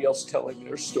anybody else telling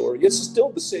their story. It's still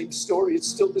the same story. It's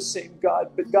still the same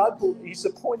God. But he's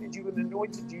appointed you and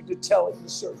anointed you to tell it in a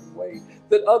certain way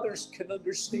that others can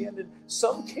understand and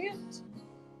some can't.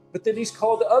 But then he's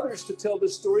called others to tell the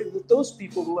story that those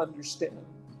people will understand.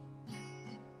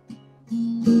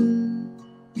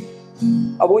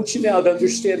 I want you now to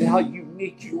understand how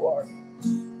unique you are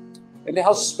and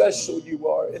how special you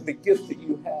are, and the gift that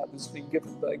you have has been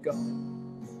given by God.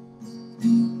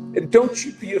 And don't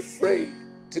you be afraid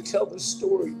to tell the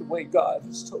story the way God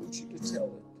has told you to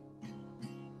tell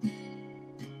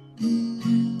it.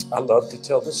 I love to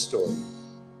tell the story.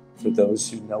 for those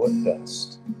who know it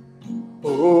best.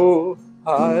 Oh,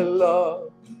 I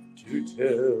love to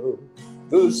tell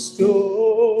the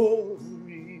story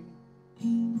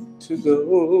to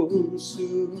those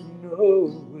who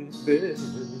know it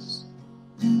best.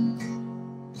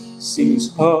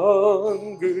 Seems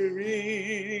hungering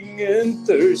and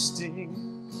thirsting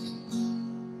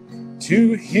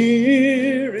to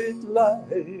hear it like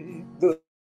the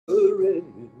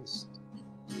rest.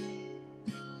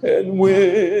 And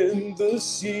when the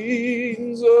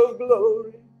scenes of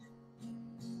glory,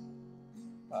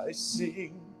 I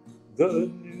sing the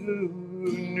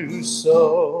new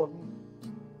song.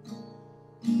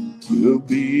 To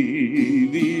be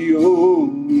the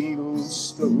old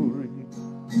story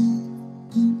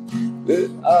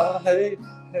that I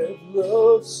have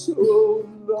loved so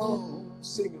long.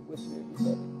 Sing it with me,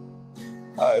 everybody.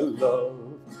 I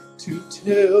love to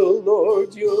tell,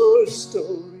 Lord, your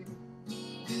story.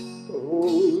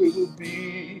 Oh, it'll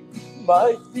be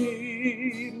my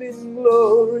theme in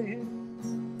glory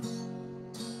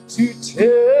to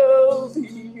tell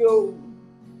the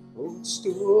old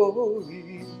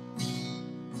story.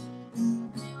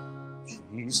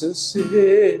 Jesus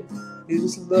in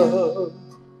his love.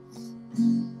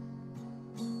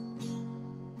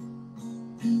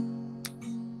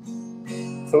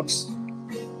 Folks,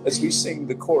 as we sing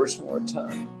the chorus one more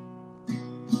time,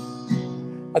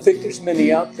 I think there's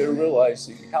many out there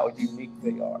realizing how unique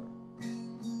they are.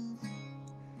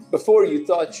 Before, you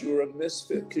thought you were a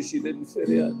misfit because you didn't fit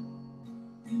in.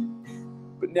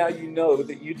 But now you know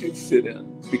that you do fit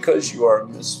in because you are a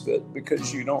misfit,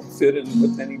 because you don't fit in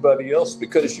with anybody else,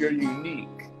 because you're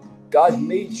unique. God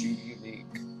made you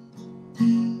unique.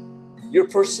 Your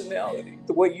personality,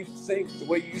 the way you think, the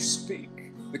way you speak,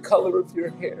 the color of your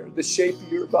hair, the shape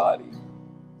of your body,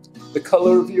 the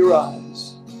color of your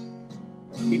eyes.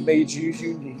 He made you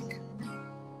unique.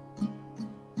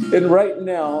 And right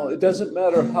now, it doesn't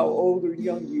matter how old or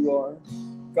young you are,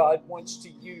 God wants to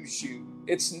use you.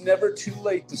 It's never too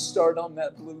late to start on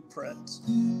that blueprint.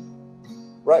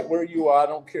 Right where you are, I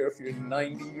don't care if you're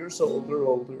 90 years old or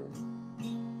older.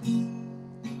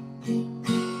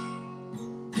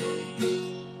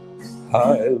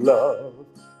 I love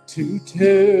to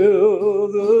tell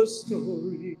the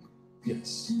story.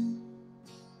 Yes.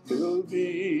 It'll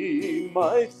be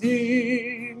my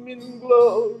theme in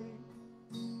glory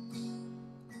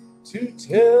to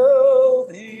tell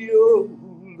the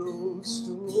old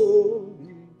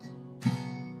story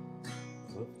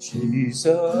of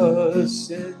Jesus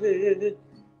and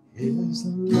his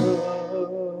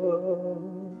love.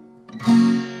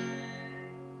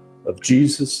 Of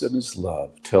Jesus and his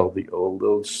love, tell the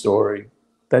old story.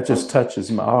 That just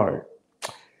touches my heart.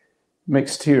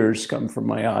 Makes tears come from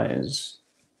my eyes,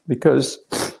 because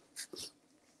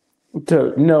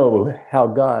to know how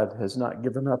God has not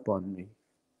given up on me,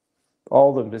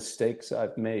 all the mistakes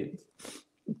I've made.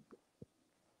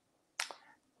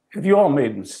 Have you all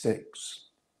made mistakes?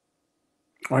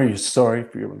 Are you sorry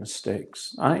for your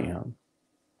mistakes? I am.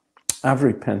 I've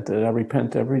repented. I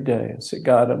repent every day. I say,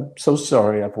 God, I'm so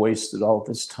sorry I've wasted all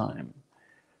this time.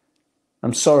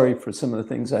 I'm sorry for some of the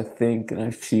things I think and I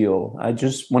feel. I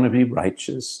just want to be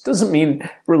righteous. Doesn't mean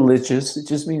religious. It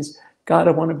just means, God,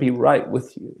 I want to be right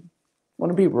with you. I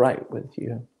want to be right with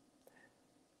you.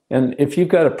 And if you've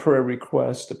got a prayer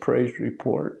request, a praise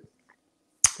report,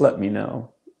 let me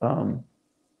know.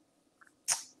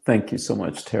 Thank you so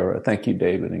much, Tara. Thank you,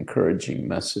 David. Encouraging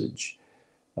message.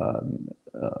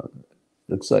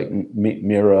 Looks like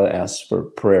Mira asked for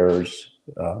prayers.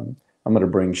 I'm going to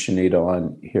bring Shanita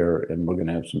on here, and we're going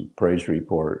to have some praise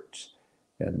reports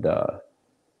and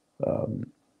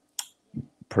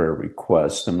prayer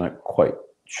requests. I'm not quite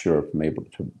sure if I'm able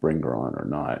to bring her on or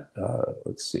not.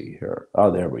 Let's see here.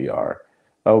 Oh, there we are.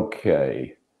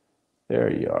 Okay.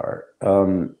 There you are.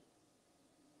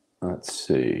 Let's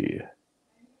see.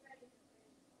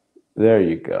 There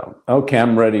you go. Okay,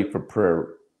 I'm ready for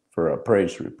prayer, for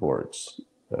praise reports.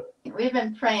 We've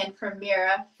been praying for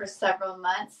Mira for several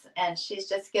months, and she's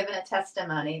just given a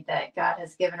testimony that God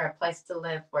has given her a place to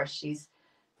live where she's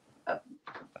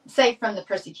safe from the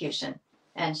persecution,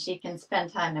 and she can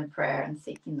spend time in prayer and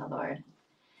seeking the Lord.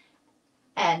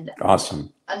 And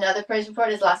awesome. Another praise report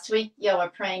is last week, y'all were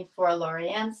praying for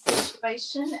Lorianne's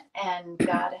situation, and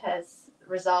God has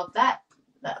resolved that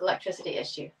electricity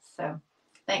issue. So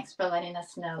thanks for letting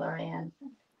us know, Lorianne.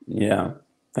 Yeah.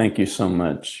 Thank you so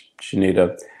much,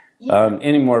 Shanita. Yeah.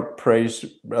 Any more praise?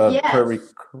 Yes. Prayer?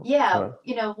 Yeah.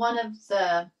 One of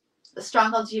the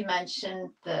strongholds you mentioned,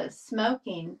 the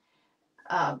smoking,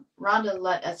 Rhonda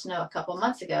let us know a couple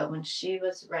months ago when she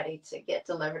was ready to get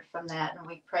delivered from that, and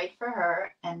we prayed for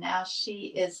her, and now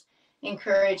she is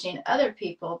encouraging other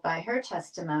people by her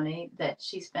testimony that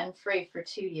she's been free for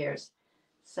 2 years.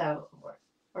 So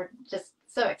we're just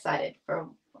so excited for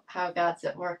how God's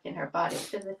at work in her body,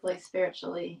 physically,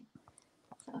 spiritually.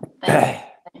 So thank you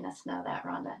for letting us know that,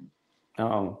 Rhonda.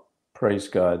 Oh, praise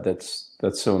God. That's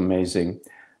so amazing.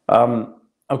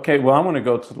 Okay, well, I want to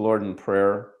go to the Lord in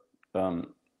prayer.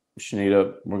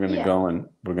 Shanita, we're going to go and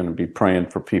we're going to be praying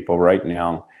for people right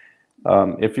now.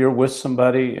 If you're with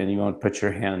somebody and you want to put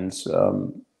your hands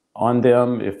on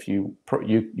them, if you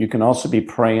can also be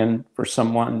praying for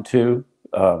someone too.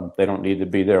 They don't need to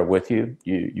be there with you.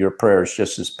 Your prayer is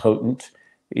just as potent,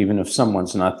 even if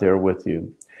someone's not there with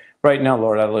you. Right now,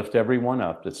 Lord, I lift everyone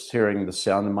up that's hearing the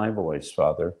sound of my voice,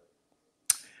 Father.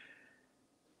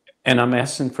 And I'm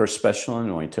asking for a special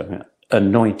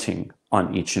anointing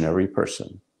on each and every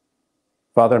person.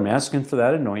 Father, I'm asking for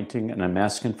that anointing, and I'm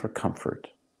asking for comfort.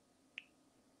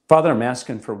 Father, I'm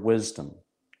asking for wisdom.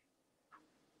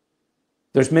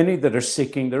 There's many that are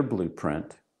seeking their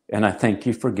blueprint, and I thank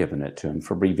you for giving it to them,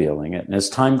 for revealing it. And as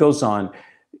time goes on,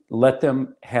 let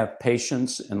them have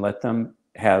patience and let them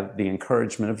have the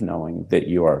encouragement of knowing that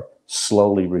you are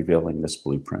slowly revealing this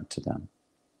blueprint to them.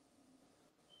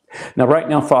 Now, right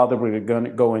now, Father, we're going to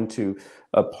go into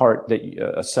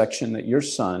a section that your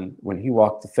son, when he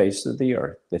walked the face of the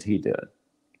earth, that he did.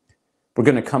 We're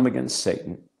going to come against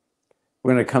Satan.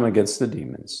 We're going to come against the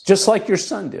demons, just like your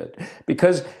son did,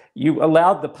 because you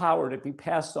allowed the power to be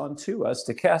passed on to us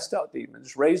to cast out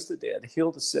demons, raise the dead,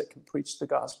 heal the sick, and preach the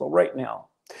gospel right now.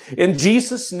 In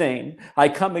Jesus' name, I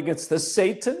come against the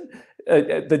Satan,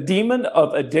 the demon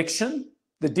of addiction,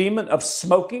 the demon of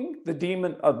smoking, the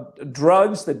demon of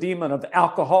drugs, the demon of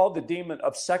alcohol, the demon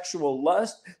of sexual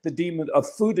lust, the demon of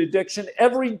food addiction,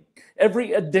 every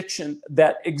addiction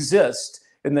that exists.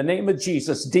 In the name of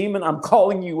Jesus, demon, I'm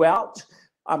calling you out.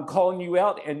 I'm calling you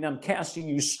out and I'm casting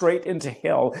you straight into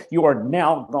hell. You are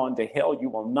now gone to hell. You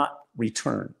will not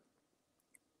return.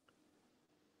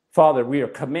 Father, we are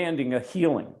commanding a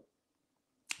healing.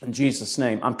 In Jesus'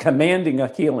 name, I'm commanding a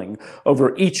healing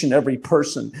over each and every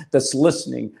person that's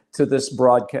listening to this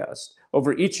broadcast,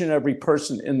 over each and every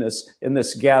person in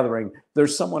this gathering.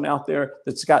 There's someone out there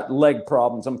that's got leg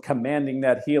problems. I'm commanding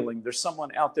that healing. There's someone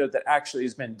out there that actually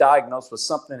has been diagnosed with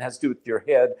something that has to do with your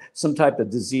head, some type of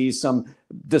disease, some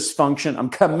dysfunction. I'm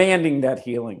commanding that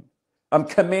healing. I'm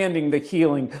commanding the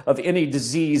healing of any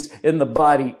disease in the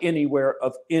body, anywhere,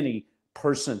 of any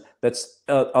person that's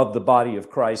of the body of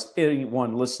Christ.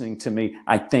 Anyone listening to me,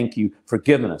 I thank you for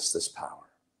giving us this power.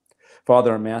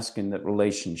 Father, I'm asking that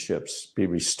relationships be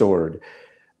restored.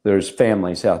 There's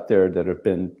families out there that have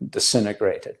been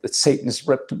disintegrated, that Satan's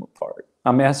ripped them apart.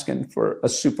 I'm asking for a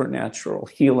supernatural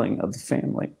healing of the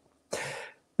family.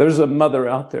 There's a mother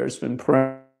out there who's been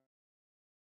praying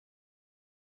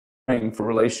for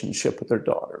relationship with their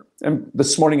daughter. And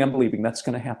this morning, I'm believing that's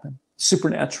going to happen.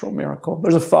 Supernatural miracle.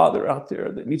 There's a father out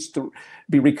there that needs to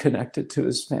be reconnected to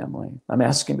his family. I'm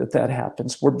asking that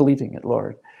happens. We're believing it,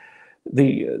 Lord.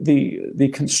 The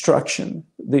construction,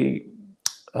 the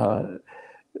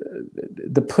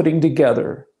putting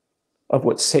together of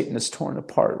what Satan has torn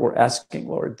apart. We're asking,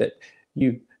 Lord, that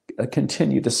you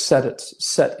continue to set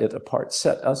it apart,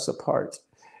 set us apart.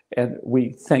 And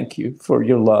we thank you for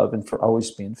your love and for always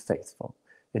being faithful.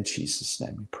 In Jesus'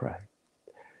 name we pray.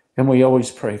 And we always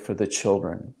pray for the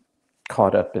children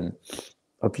caught up in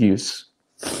abuse.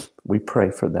 We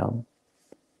pray for them.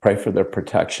 Pray for their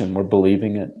protection. We're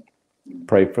believing it.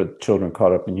 Pray for the children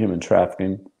caught up in human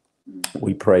trafficking.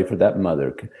 We pray for that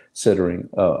mother considering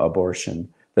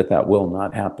abortion, that will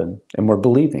not happen. And we're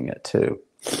believing it too.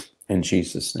 In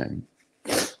Jesus' name.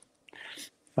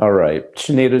 All right.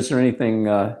 Shanita, is there anything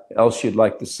else you'd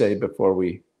like to say before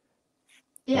we...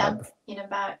 Yeah,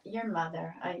 about your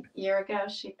mother. A year ago,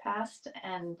 she passed,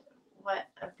 and what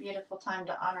a beautiful time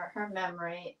to honor her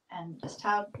memory and just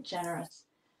how generous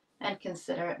and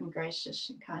considerate and gracious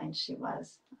and kind she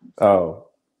was. Oh,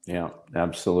 yeah,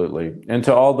 absolutely. And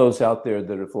to all those out there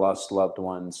that have lost loved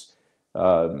ones,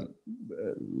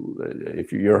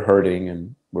 if you're hurting,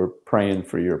 and we're praying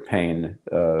for your pain,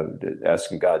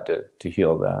 asking God to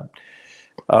heal that.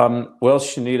 Well,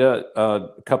 Shanita, a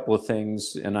couple of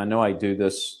things, and I know I do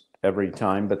this every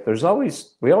time, but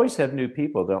we always have new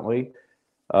people, don't we,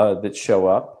 that show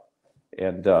up.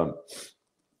 And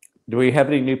do we have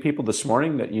any new people this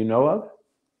morning that you know of?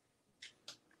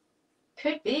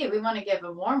 Could be. We want to give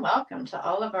a warm welcome to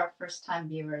all of our first-time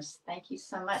viewers. Thank you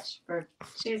so much for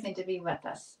choosing to be with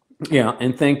us. Yeah,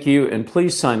 and thank you. And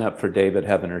please sign up for David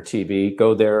Heavener TV.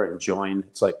 Go there and join.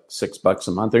 It's like $6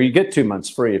 a month, or you get 2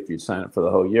 months free if you sign up for the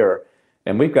whole year.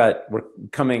 And we're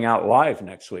coming out live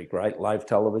next week, right? Live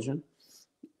television.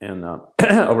 and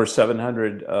over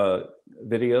 700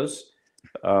 videos.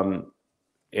 And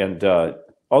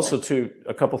also,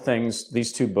 a couple things.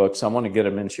 These two books, I want to get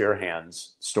them into your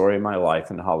hands: Story of My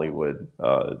Life in Hollywood,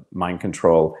 Mind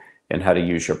Control, and How to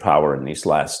Use Your Power in These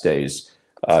Last Days.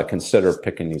 Consider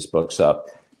picking these books up.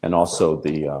 And also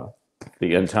the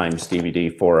End Times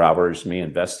DVD, 4 hours, me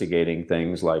investigating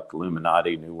things like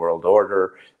Illuminati, New World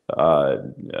Order,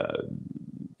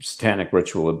 satanic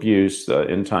ritual abuse,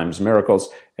 End Times miracles.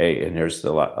 Hey, and here's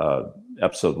the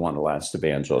episode 1, The Last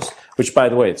Evangelist, which, by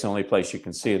the way, it's the only place you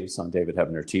can see it. It's on David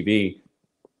Hebner TV.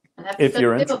 And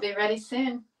episode 2 will be ready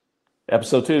soon.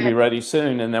 Episode 2 will be ready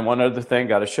soon. And then one other thing,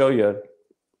 got to show you.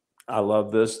 I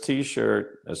love this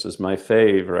T-shirt. This is my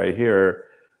fave right here.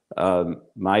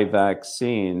 My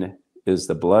vaccine is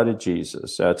the blood of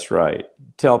Jesus. That's right.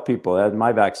 Tell people that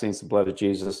my vaccine is the blood of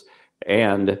Jesus,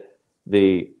 and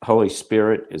the Holy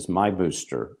Spirit is my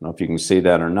booster. I don't know if you can see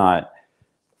that or not.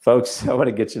 Folks, I want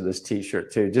to get you this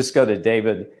T-shirt too. Just go to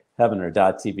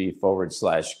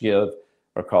davidheavener.tv/give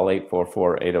or call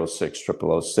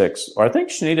 844-806-0006. Or I think,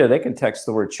 Shanita, they can text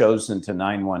the word chosen to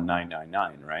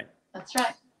 91999, right? That's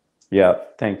right. Yeah,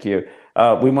 thank you.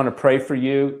 We want to pray for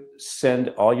you. Send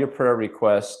all your prayer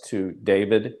requests to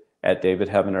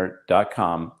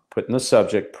david@davidheavener.com. Put in the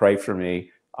subject, pray for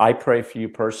me. I pray for you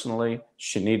personally.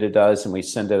 Shanita does, and we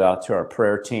send it out to our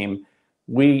prayer team.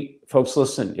 Folks,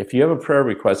 listen, if you have a prayer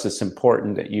request, it's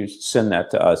important that you send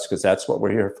that to us, because that's what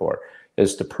we're here for,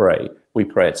 is to pray. We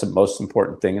pray. It's the most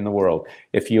important thing in the world.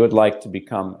 If you would like to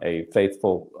become a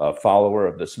faithful follower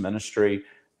of this ministry,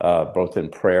 both in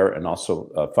prayer and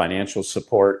also financial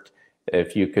support,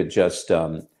 if you could just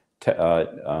go to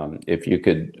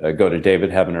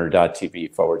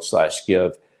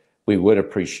davidheavener.tv/give, we would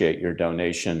appreciate your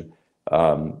donation.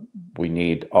 We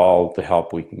need all the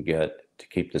help we can get to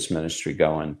keep this ministry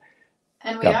going.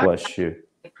 And God bless you.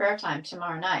 Prayer time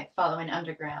tomorrow night following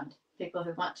Underground. People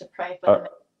who want to pray for the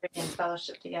ministry and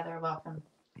fellowship together are welcome.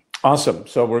 Awesome.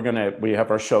 So we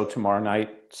have our show tomorrow night,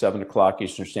 7 o'clock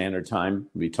Eastern Standard Time.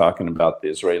 We'll be talking about the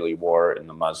Israeli war and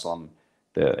the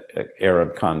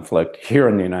Arab conflict here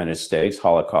in the United States,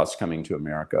 Holocaust coming to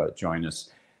America. Join us.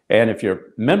 And if you're a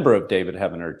member of David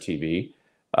Hebner TV,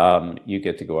 you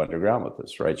get to go underground with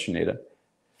us, right, Shanita?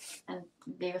 And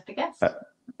be with the guests.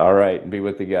 All right, be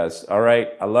with the guests. All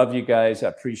right, I love you guys. I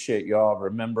appreciate y'all.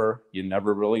 Remember, you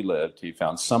never really lived. You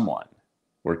found someone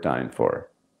worth dying for,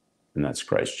 and that's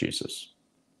Christ Jesus.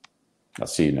 I'll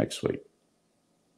see you next week.